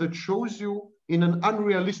mirror that shows you in an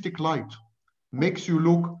unrealistic light, makes you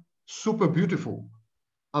look super beautiful,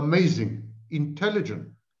 amazing, intelligent,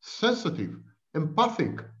 sensitive,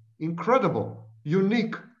 empathic, incredible,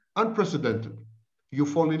 unique, unprecedented. You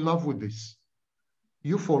fall in love with this.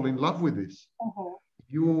 You fall in love with this.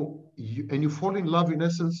 And you fall in love, in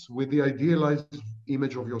essence, with the idealized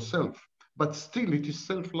image of yourself. but still it is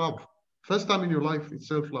self-love. First time in your life, it's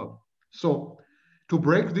self-love. So to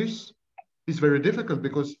break this is very difficult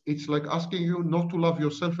because it's like asking you not to love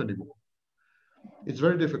yourself anymore. It's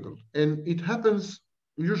very difficult. And it happens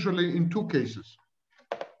usually in two cases.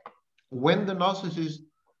 When the narcissist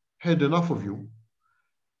had enough of you,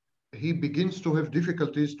 he begins to have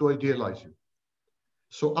difficulties to idealize you.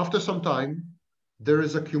 So after some time, there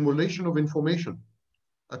is accumulation of information,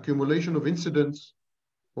 accumulation of incidents,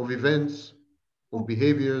 of events, of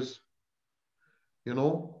behaviors, you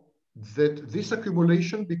know, that this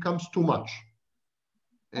accumulation becomes too much.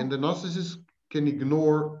 And the narcissist can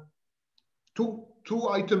ignore two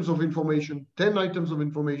items of information, 10 items of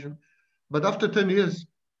information, but after 10 years,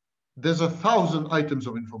 there's 1,000 items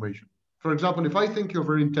of information. For example, if I think you're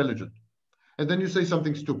very intelligent, and then you say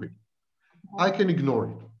something stupid, I can ignore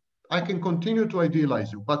it. I can continue to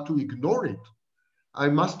idealize you, but to ignore it, I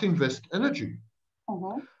must invest energy.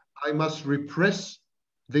 I must repress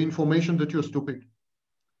the information that you're stupid.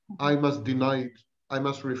 I must deny it. I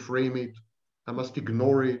must reframe it. I must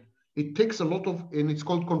ignore it. It takes a lot of, and it's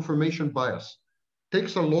called confirmation bias. It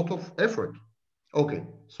takes a lot of effort. Okay,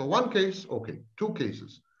 so one case, okay, two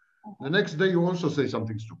cases. The next day you also say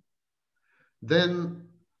something stupid. Then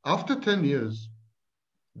after 10 years,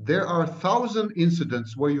 there are 1,000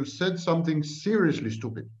 incidents where you said something seriously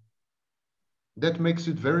stupid. That makes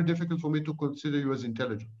it very difficult for me to consider you as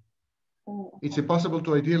intelligent. It's impossible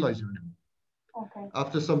to idealize you anymore.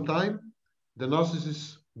 After some time, the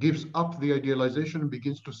narcissist gives up the idealization and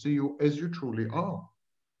begins to see you as you truly are.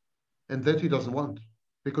 And that he doesn't want,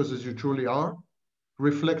 because as you truly are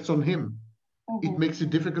reflects on him. It makes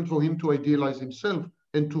it difficult for him to idealize himself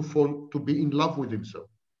and to be in love with himself.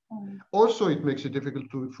 Also, it makes it difficult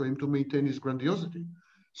for him to maintain his grandiosity.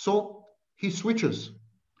 So he switches.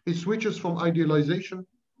 He switches from idealization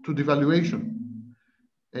to devaluation.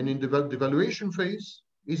 And in the devaluation phase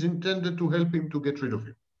is intended to help him to get rid of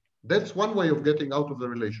you. That's one way of getting out of the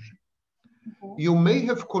relationship. You may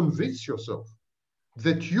have convinced yourself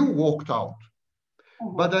that you walked out,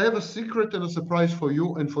 but I have a secret and a surprise for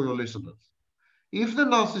you and for your listeners. If the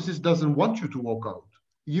narcissist doesn't want you to walk out,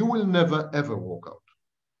 you will never, ever walk out.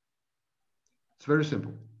 It's very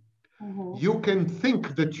simple. You can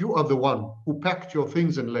think that you are the one who packed your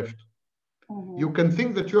things and left. You can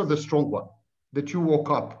think that you're the strong one, that you woke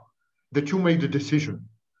up, that you made a decision,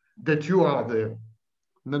 that you are there.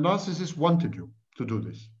 The narcissist wanted you to do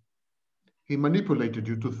this. He manipulated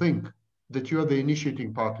you to think that you are the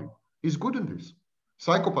initiating party. He's good in this.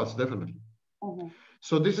 Psychopaths, definitely.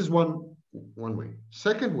 So this is one way.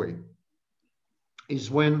 Second way is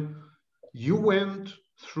when you went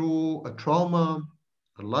through a trauma,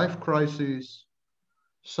 a life crisis,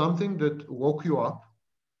 something that woke you up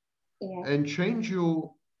and changed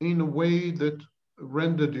you in a way that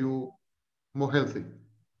rendered you more healthy.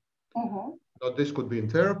 Now, this could be in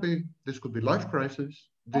therapy, this could be life crisis,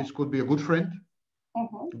 this could be a good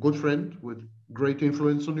friend with great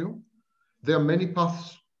influence on you. There are many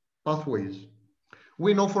pathways.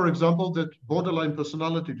 We know, for example, that borderline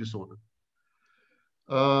personality disorder,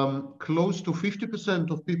 close to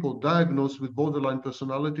 50% of people diagnosed with borderline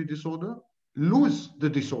personality disorder lose the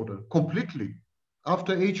disorder completely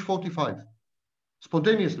after age 45,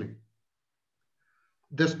 spontaneously.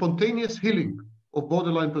 The spontaneous healing of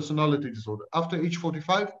borderline personality disorder after age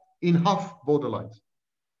 45 in half borderlines.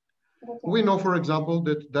 We know, for example,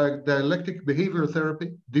 that dialectic behavioral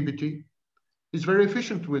therapy, DBT, is very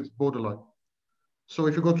efficient with borderline. So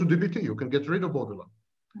if you go to DBT, you can get rid of borderline.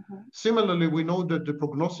 Similarly, we know that the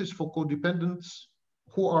prognosis for codependents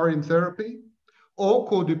who are in therapy or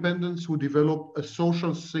codependents who develop a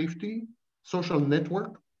social safety, social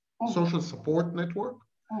network, social support network,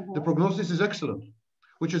 the prognosis is excellent,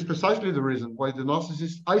 which is precisely the reason why the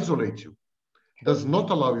narcissist isolates you, does not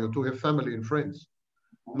allow you to have family and friends.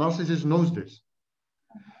 Narcissist knows this.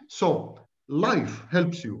 So life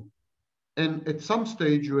helps you. And at some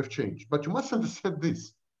stage you have changed, but you must understand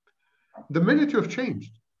this. The minute you have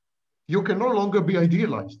changed, you can no longer be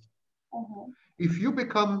idealized. If you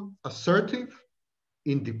become assertive,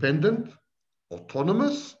 independent,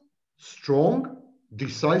 autonomous, strong,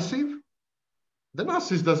 decisive, the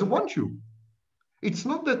narcissist doesn't want you. It's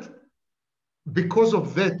not that because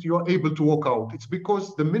of that you're able to walk out. It's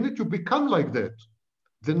because the minute you become like that,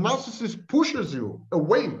 the narcissist pushes you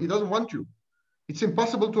away. He doesn't want you. It's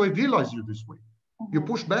impossible to idealize you this way. You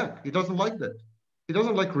push back. He doesn't like that. He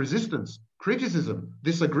doesn't like resistance, criticism,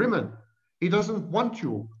 disagreement. He doesn't want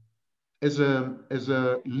you as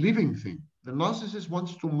a living thing. The narcissist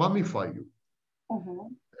wants to mummify you.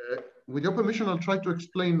 With your permission, I'll try to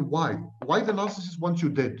explain why. Why the narcissist wants you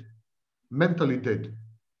dead, mentally dead.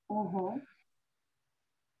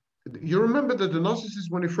 You remember that the narcissist,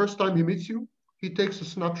 when the first time he meets you, he takes a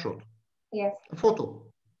snapshot. Yes. A photo.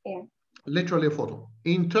 Yeah. Literally a photo.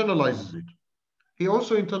 He internalizes it. He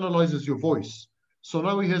also internalizes your voice. So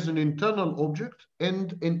now he has an internal object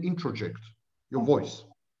and an introject, your voice.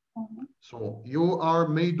 So you are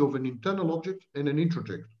made of an internal object and an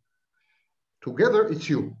introject. Together, it's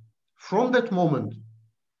you. From that moment,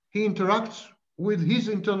 he interacts with his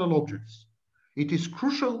internal objects. It is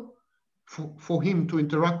crucial for him to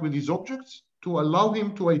interact with his objects to allow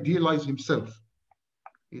him to idealize himself.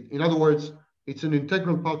 In other words, it's an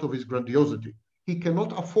integral part of his grandiosity. He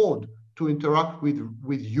cannot afford to interact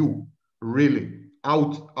with you really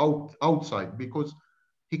outside because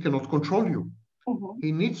he cannot control you.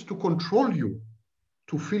 He needs to control you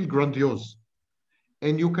to feel grandiose.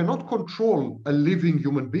 And you cannot control a living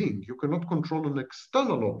human being. You cannot control an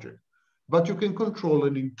external object, but you can control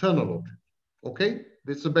an internal object. Okay?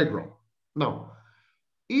 That's the background. Now,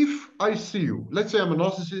 if I see you, let's say I'm a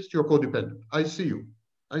narcissist, you're codependent. I see you.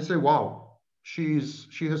 I say, wow, she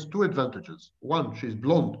has two advantages. One, she's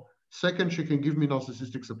blonde. Second, she can give me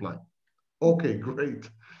narcissistic supply. Okay, great.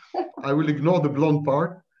 I will ignore the blonde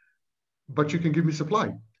part, but she can give me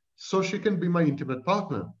supply. So she can be my intimate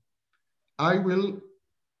partner. I will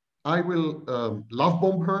love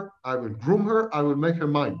bomb her. I will groom her. I will make her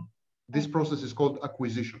mine. This process is called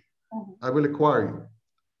acquisition. I will acquire you.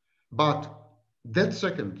 But that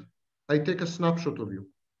second, I take a snapshot of you.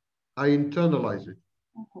 I internalize it.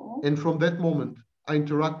 And from that moment, I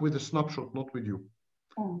interact with the snapshot, not with you.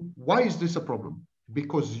 Why is this a problem?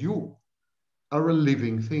 Because you are a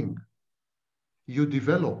living thing. You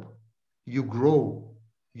develop, you grow,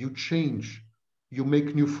 you change, you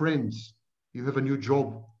make new friends, you have a new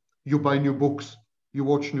job, you buy new books, you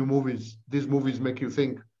watch new movies. These movies make you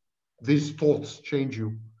think. These thoughts change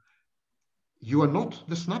you. You are not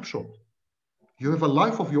the snapshot. You have a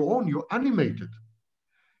life of your own. You're animated.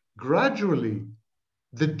 Gradually,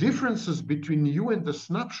 the differences between you and the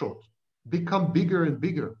snapshot become bigger and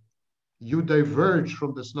bigger. You diverge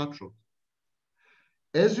from the snapshot.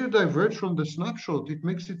 As you diverge from the snapshot, it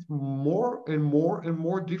makes it more and more and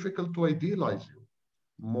more difficult to idealize you.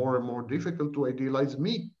 More and more difficult to idealize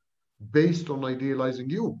me based on idealizing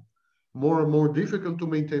you. More and more difficult to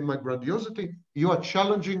maintain my grandiosity. You are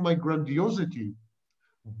challenging my grandiosity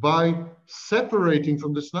by separating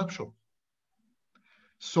from the snapshot.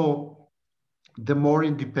 So the more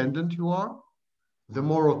independent you are, the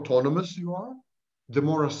more autonomous you are, the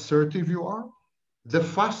more assertive you are, the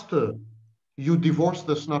faster you divorce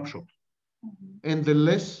the snapshot, and the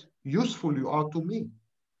less useful you are to me.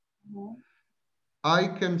 I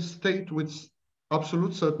can state with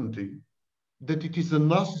absolute certainty that it is the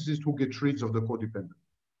narcissist who gets rid of the codependent.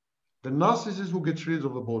 The narcissist who gets rid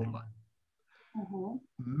of the borderline.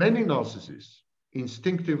 Many narcissists,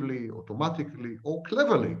 instinctively, automatically, or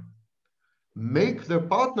cleverly, make their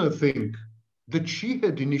partner think that she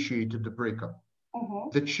had initiated the breakup,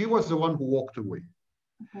 that she was the one who walked away.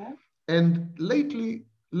 And later,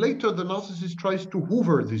 the narcissist tries to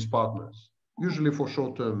hoover these partners, usually for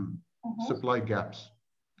short-term supply gaps.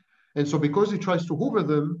 And so because he tries to hoover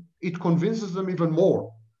them, it convinces them even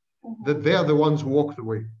more that they are the ones who walked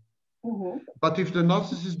away. But if the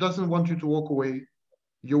narcissist doesn't want you to walk away,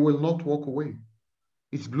 you will not walk away.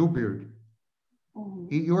 It's Bluebeard.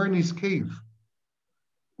 You're in his cave.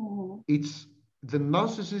 The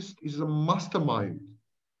narcissist is a mastermind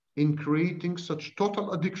in creating such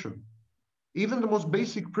total addiction. Even the most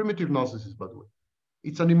basic primitive narcissist, by the way.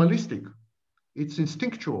 It's animalistic. It's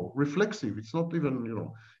instinctual, reflexive. It's not even,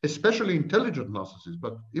 especially intelligent narcissists,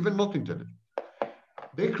 but even not intelligent.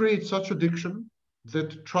 They create such addiction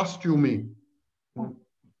that, trust you me,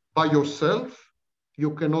 by yourself, you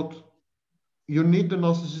need the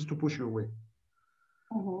narcissist to push you away.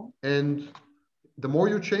 And the more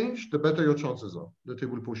you change, the better your chances are that he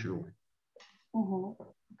will push you away.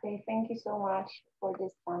 Okay, thank you so much for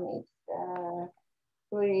this one. It's a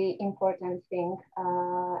really important thing.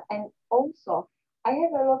 And also, I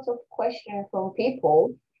have a lot of questions from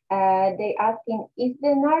people. They asking, is the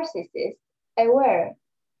narcissist aware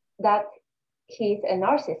that he is a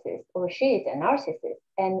narcissist or she is a narcissist,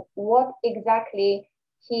 and what exactly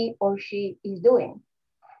he or she is doing?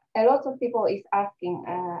 A lot of people is asking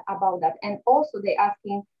about that, and also they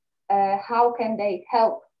asking how can they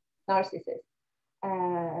help narcissists.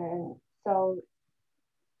 So,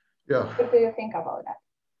 what do you think about that?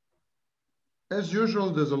 As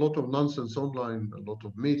usual, there's a lot of nonsense online, a lot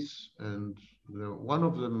of myths, and one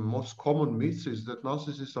of the most common myths is that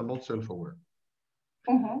narcissists are not self-aware.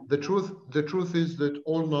 The truth is that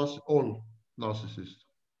all narcissists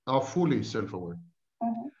are fully self-aware.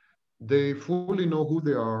 They fully know who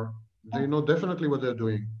they are. They know definitely what they're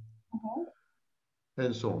doing,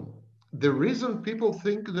 and so on. The reason people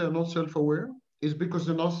think they're not self-aware is because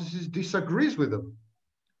the narcissist disagrees with them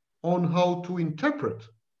on how to interpret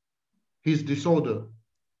his disorder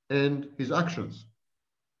and his actions.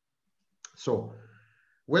 So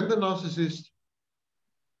when the narcissist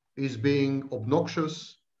is being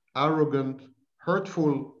obnoxious, arrogant,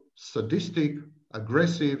 hurtful, sadistic,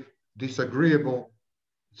 aggressive, disagreeable,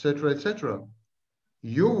 etc.,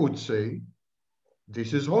 you would say,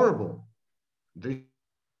 this is horrible. This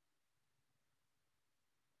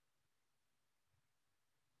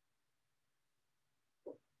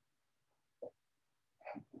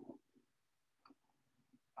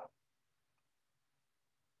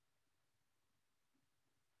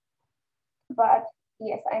But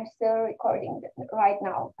yes, I'm still recording right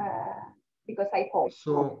now because I paused.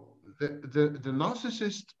 So the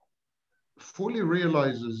narcissist fully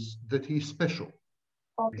realizes that he's special,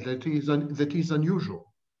 okay. that he's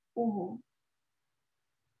unusual.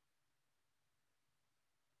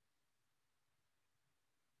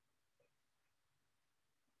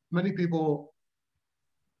 Many people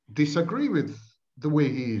disagree with the way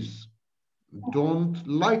he is, don't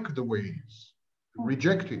like the way he is,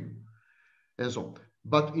 reject him, and so on.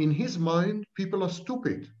 But in his mind, people are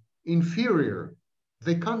stupid, inferior.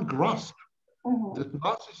 They can't grasp that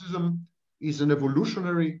narcissism is an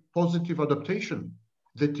evolutionary positive adaptation,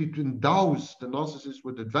 that it endows the narcissist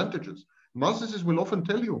with advantages. Narcissists will often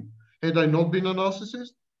tell you, had I not been a narcissist,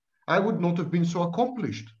 I would not have been so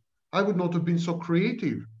accomplished. I would not have been so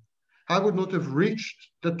creative. I would not have reached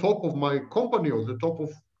the top of my company or the top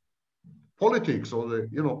of politics or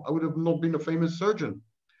I would have not been a famous surgeon.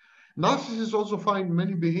 Narcissists also find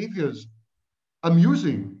many behaviors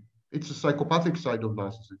amusing. It's a psychopathic side of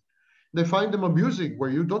narcissists. They find them amusing where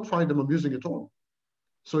you don't find them amusing at all.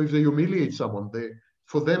 So if they humiliate someone,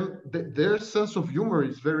 for them, their sense of humor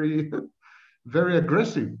is very, very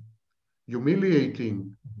aggressive,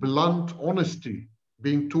 humiliating, blunt honesty,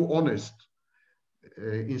 being too honest,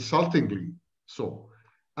 insultingly. So,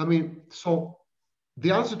 so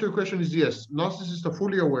the answer to your question is yes, narcissists are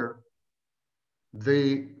fully aware.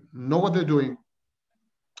 They know what they're doing.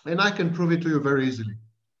 And I can prove it to you very easily.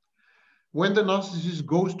 When the narcissist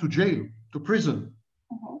goes to jail, to prison,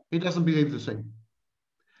 he doesn't behave the same.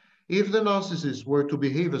 If the narcissist were to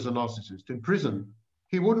behave as a narcissist in prison,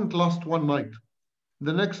 he wouldn't last one night.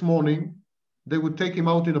 The next morning, they would take him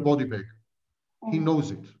out in a body bag. He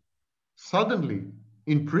knows it. Suddenly,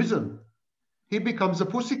 in prison, he becomes a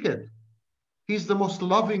pussycat. He's the most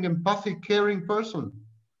loving, empathic, caring person.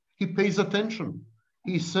 He pays attention.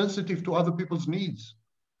 He is sensitive to other people's needs.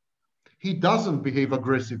 He doesn't behave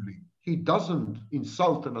aggressively. He doesn't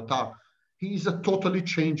insult and attack. He is a totally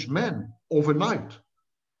changed man overnight.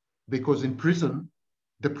 Because in prison,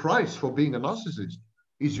 the price for being a narcissist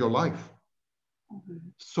is your life.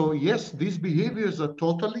 So yes, these behaviors are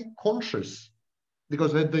totally conscious,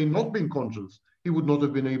 because had they not been conscious, he would not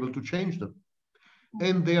have been able to change them.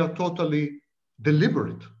 And they are totally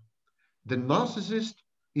deliberate. The narcissist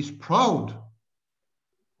is proud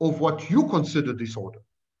of what you consider disorder.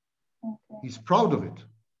 He's proud of it.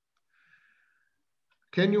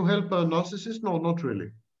 Can you help a narcissist? No, not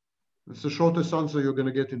really. It's the shortest answer you're going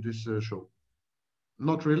to get in this show.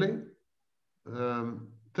 Not really.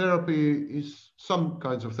 Therapy is, some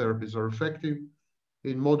kinds of therapies are effective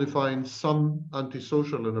in modifying some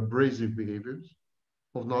antisocial and abrasive behaviors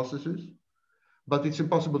of narcissists, but it's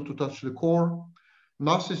impossible to touch the core.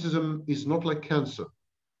 Narcissism is not like cancer.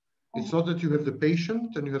 It's not that you have the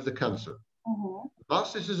patient and you have the cancer.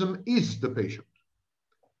 Narcissism is the patient.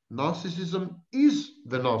 Narcissism is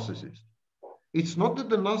the narcissist. It's not that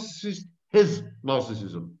the narcissist has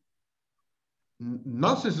narcissism.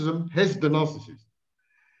 Narcissism has the narcissist.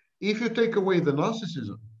 If you take away the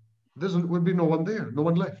narcissism, there will be no one there, no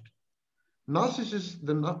one left.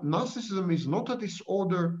 Narcissism is not a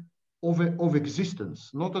disorder of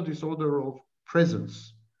existence, not a disorder of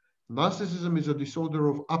presence. Narcissism is a disorder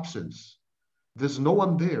of absence. There's no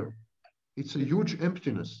one there. It's a huge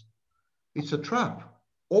emptiness. It's a trap,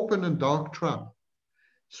 open and dark trap.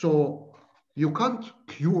 So you can't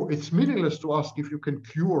cure, it's meaningless to ask if you can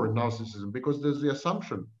cure narcissism, because there's the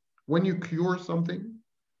assumption. When you cure something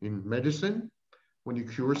in medicine, when you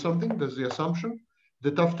cure something, there's the assumption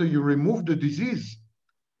that after you remove the disease,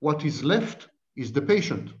 what is left is the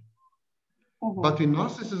patient. But in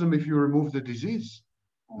narcissism, if you remove the disease,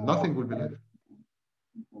 nothing will be left.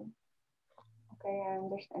 Okay, I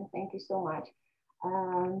understand. Thank you so much.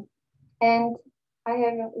 And I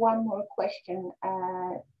have one more question.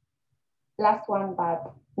 Last one,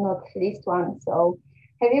 but not least one. So,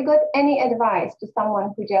 Have you got any advice to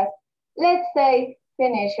someone who just, let's say,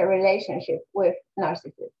 finish a relationship with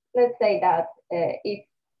narcissist? Let's say that it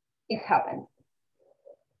happens.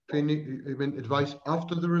 I mean, advice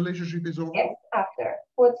after the relationship is over? Yes, after.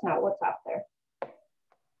 What's after?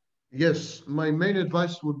 Yes, my main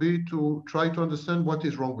advice would be to try to understand what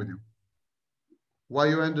is wrong with you. Why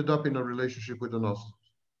you ended up in a relationship with a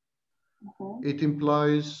narcissist. It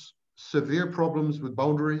implies severe problems with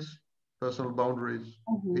boundaries, personal boundaries.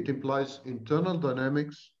 It implies internal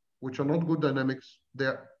dynamics, which are not good dynamics.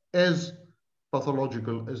 They're as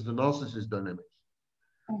pathological as the narcissist dynamics.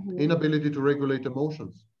 Inability to regulate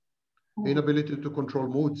emotions, inability to control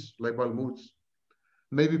moods, labile moods,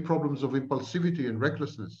 maybe problems of impulsivity and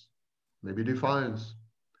recklessness, maybe defiance,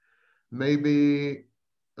 maybe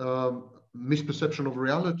misperception of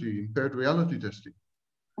reality, impaired reality testing,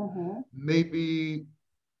 maybe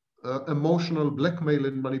emotional blackmail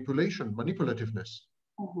and manipulation, manipulativeness.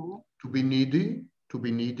 To be needy, to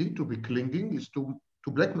be clinging is to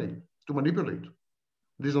blackmail, to manipulate.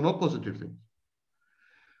 These are not positive things.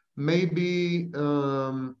 Maybe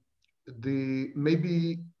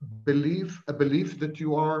maybe a belief that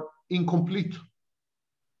you are incomplete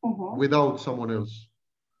without someone else.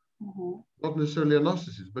 Not necessarily a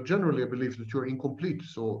narcissist, but generally a belief that you're incomplete.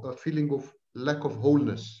 So a feeling of lack of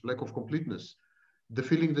wholeness, lack of completeness, the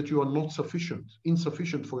feeling that you are not sufficient,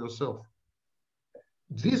 insufficient for yourself.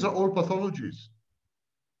 These are all pathologies.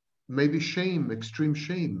 Maybe shame,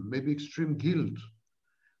 maybe extreme guilt.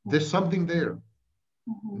 There's something there.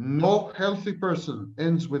 No healthy person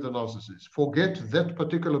ends with a narcissist. Forget that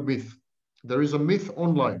particular myth. There is a myth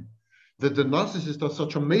online that the narcissists are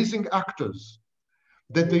such amazing actors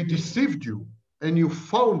that they deceived you and you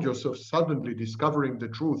found yourself suddenly discovering the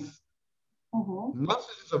truth.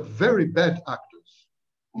 Narcissists are very bad actors.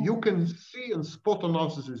 You can see and spot a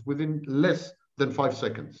narcissist within less than 5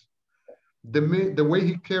 seconds. The way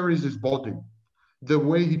he carries his body, the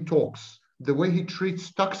way he talks, the way he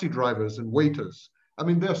treats taxi drivers and waiters. I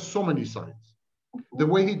mean, there are so many signs. The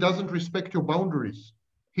way he doesn't respect your boundaries.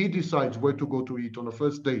 He decides where to go to eat on a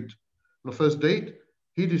first date. On a first date,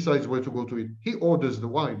 he decides where to go to eat. He orders the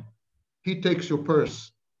wine. He takes your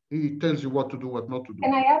purse. He tells you what to do, what not to do.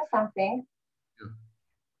 Can I add something?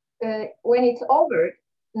 Yeah. When it's overt,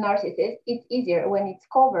 narcissist, it's easier. When it's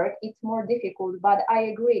covert, it's more difficult. But I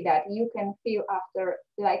agree that you can feel after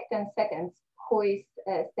like 10 seconds who is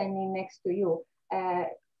standing next to you. The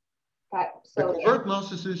covert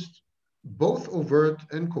narcissist, both overt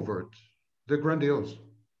and covert, they're grandiose.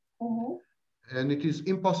 And it is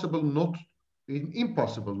impossible not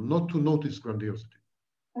to notice grandiosity.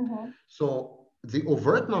 So the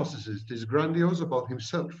overt narcissist is grandiose about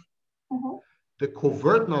himself. The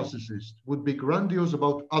covert narcissist would be grandiose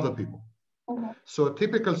about other people. So a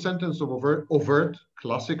typical sentence of overt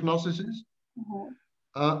classic narcissist,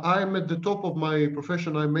 I'm at the top of my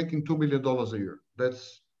profession, I'm making $2 million a year.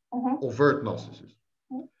 That's overt narcissist.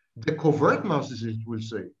 The covert narcissist will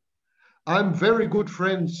say, I'm very good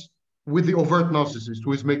friends with the overt narcissist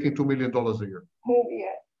who is making $2 million a year.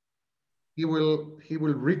 He will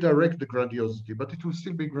redirect the grandiosity, but it will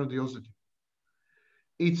still be grandiosity.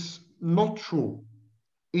 It's not true.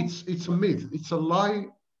 It's a myth. It's a lie.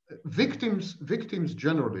 Victims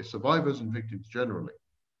generally, survivors and victims generally,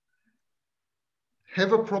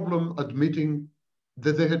 have a problem admitting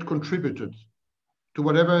that they had contributed to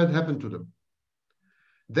whatever had happened to them.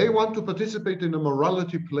 They want to participate in a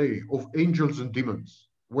morality play of angels and demons,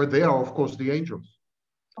 where they are, of course, the angels.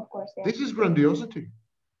 Of course, yeah. This is grandiosity.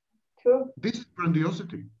 True. This is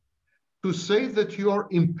grandiosity. To say that you are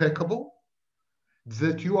impeccable,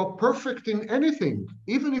 that you are perfect in anything,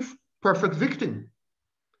 even if perfect victim,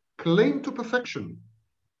 claim to perfection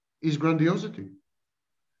is grandiosity.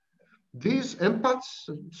 These empaths,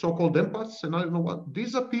 so-called empaths, and I don't know what,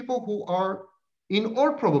 these are people who are, in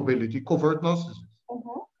all probability, covert narcissists.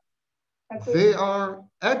 They are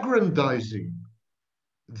aggrandizing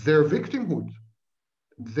their victimhood.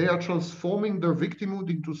 They are transforming their victimhood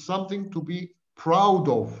into something to be proud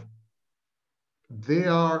of. They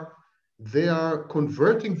are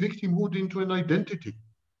converting victimhood into an identity.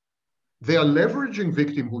 They are leveraging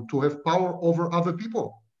victimhood to have power over other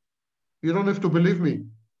people. You don't have to believe me.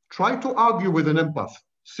 Try to argue with an empath.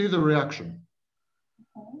 See the reaction.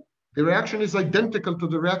 The reaction is identical to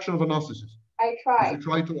the reaction of a narcissist. I try. If you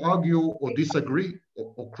try to argue or disagree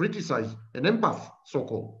or criticize an empath,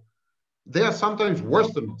 so-called, they are sometimes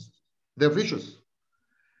worse than narcissists. They're vicious.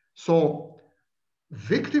 So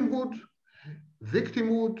victimhood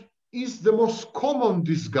is the most common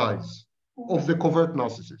disguise of the covert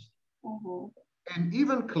narcissist. And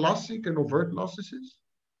even classic and overt narcissists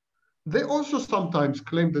they also sometimes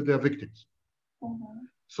claim that they're victims. Mm-hmm.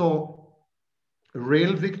 So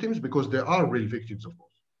real victims, because there are real victims, of course.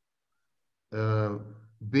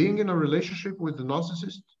 Being in a relationship with the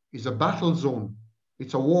narcissist is a battle zone.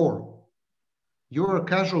 It's a war. You're a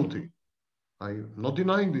casualty. I'm not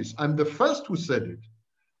denying this. I'm the first who said it.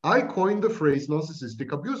 I coined the phrase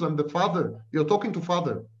narcissistic abuse. I'm the father. You're talking to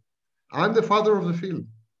father. I'm the father of the field.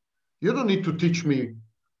 You don't need to teach me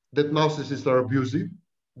that narcissists are abusive,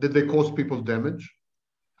 that they cause people damage.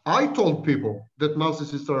 I told people that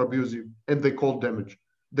narcissists are abusive and they cause damage.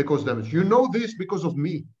 They cause damage. You know this because of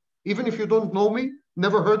me. Even if you don't know me,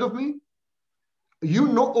 never heard of me, you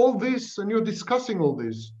know all this and you're discussing all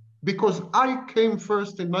this because I came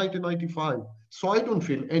first in 1995. So I don't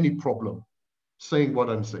feel any problem saying what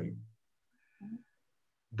I'm saying.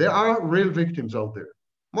 There are real victims out there.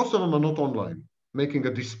 Most of them are not online, making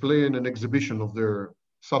a display and an exhibition of their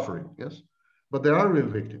suffering, yes? But there are real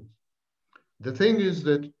victims. The thing is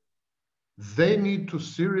that they need to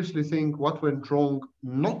seriously think what went wrong,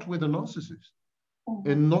 not with a narcissist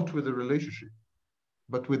and not with a relationship,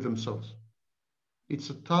 but with themselves. It's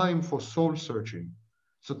a time for soul searching.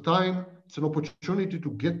 It's an opportunity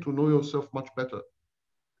to get to know yourself much better.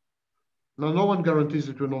 Now, no one guarantees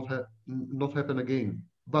it will not happen again,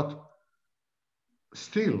 but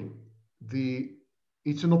still,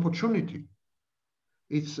 it's an opportunity.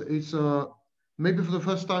 It's maybe for the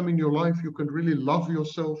first time in your life, you can really love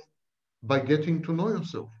yourself by getting to know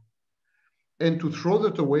yourself. And to throw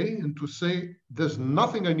that away and to say, there's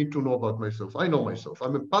nothing I need to know about myself. I know myself.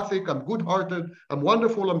 I'm empathic, I'm good-hearted, I'm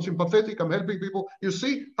wonderful, I'm sympathetic, I'm helping people. You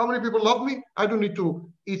see how many people love me? I don't need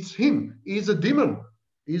to. It's him. He's a demon.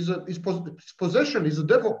 He's possession. He's a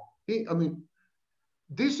devil.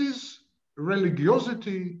 This is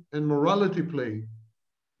religiosity and morality play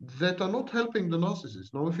that are not helping the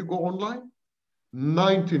narcissist. Now, if you go online,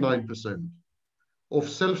 99% of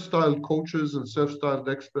self-styled coaches and self-styled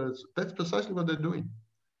experts, that's precisely what they're doing.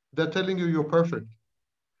 They're telling you you're perfect.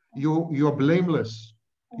 You're blameless.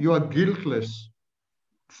 You are guiltless.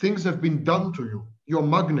 Things have been done to you. You're a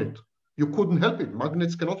magnet. You couldn't help it.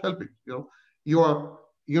 Magnets cannot help it.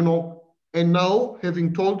 And now,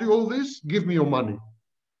 having told you all this, give me your money.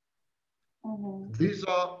 These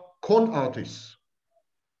are con artists,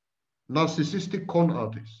 narcissistic con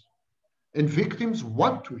artists. And victims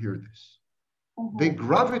want to hear this. They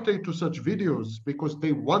gravitate to such videos because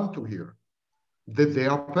they want to hear that they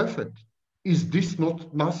are perfect. Is this not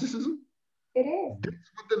narcissism? It is.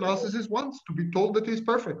 That's what the narcissist wants, to be told that he's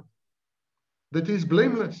perfect, that he's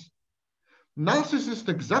blameless. Narcissists,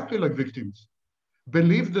 exactly like victims,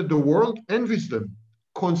 believe that the world envies them,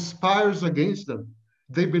 conspires against them.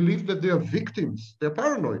 They believe that they are victims. They're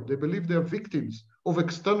paranoid. They believe they are victims of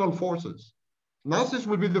external forces. Narcissists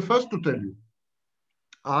will be the first to tell you,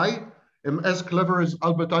 I am as clever as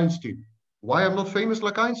Albert Einstein. Why I'm not famous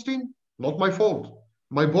like Einstein? Not my fault.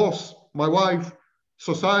 My boss, my wife,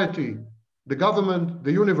 society, the government,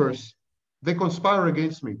 the universe, they conspire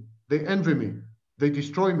against me. They envy me. They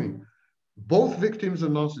destroy me. Both victims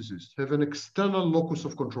and narcissists have an external locus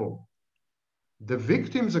of control. The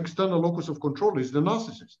victim's external locus of control is the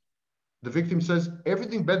narcissist. The victim says,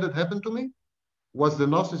 everything bad that happened to me was the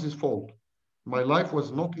narcissist's fault. My life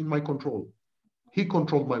was not in my control. He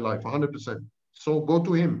controlled my life 100%. So go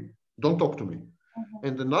to him. Don't talk to me.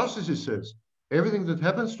 And the narcissist says, everything that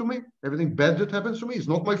happens to me, everything bad that happens to me is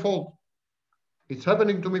not my fault. It's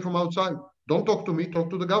happening to me from outside. Don't talk to me. Talk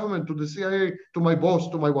to the government, to the CIA, to my boss,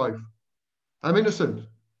 to my wife. I'm innocent.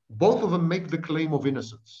 Both of them make the claim of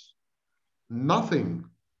innocence. Nothing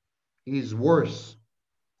is worse.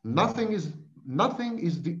 There's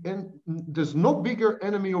no bigger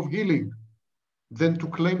enemy of healing than to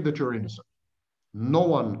claim that you're innocent. No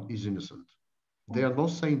one is innocent. There are no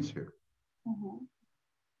saints here.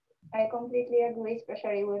 I completely agree,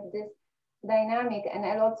 especially with this dynamic, and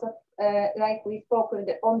a lot of, like we spoke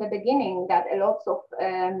on the beginning, that a lot of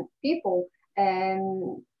people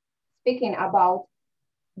speaking about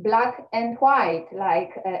black and white,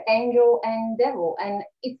 like angel and devil, and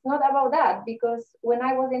it's not about that, because when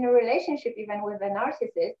I was in a relationship, even with a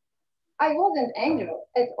narcissist, I wasn't angel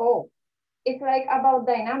at all. It's like about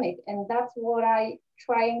dynamic, and that's what I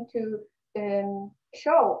trying to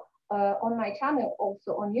show on my channel,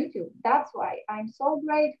 also on YouTube. That's why I'm so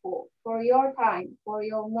grateful for your time, for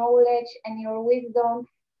your knowledge and your wisdom.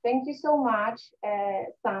 Thank you so much,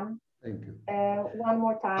 Sam. Thank you. One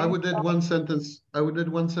more time. I would add one sentence. I would add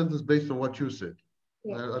one sentence based on what you said.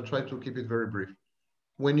 Yeah. I'll try to keep it very brief.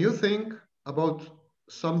 When you think about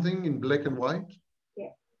something in black and white,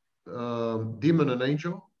 yeah. Demon and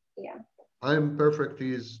angel, yeah. I am perfect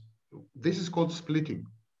this is called splitting.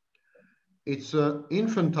 It's an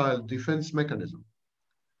infantile defense mechanism.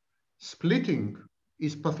 Splitting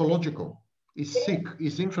is pathological, is sick,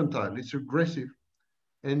 is infantile, it's aggressive,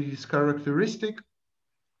 and it is characteristic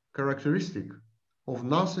of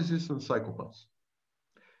narcissists and psychopaths.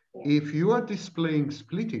 If you are displaying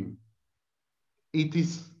splitting, it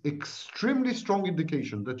is extremely strong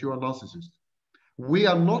indication that you are a narcissist. We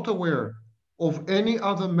are not aware of any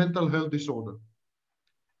other mental health disorder.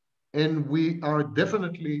 And we are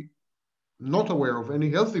definitely not aware of any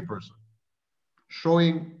healthy person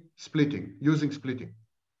showing splitting, using splitting.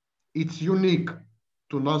 It's unique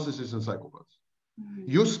to narcissists and psychopaths.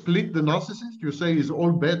 You split the narcissist, you say he's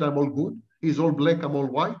all bad, I'm all good. He's all black, I'm all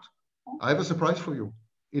white. I have a surprise for you.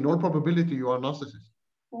 In all probability, you are a narcissist.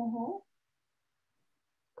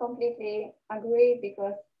 Completely agree,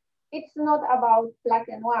 because it's not about black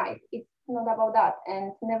and white. It's not about that,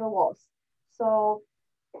 and never was. So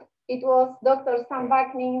it was Dr. Sam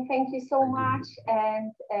Vaknin. Thank you so much.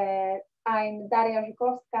 And I'm Daria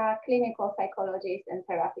Zhukowska, clinical psychologist and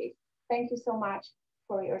therapist. Thank you so much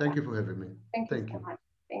for your time. Thank you for having me. Thank you so much.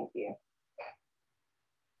 Thank you.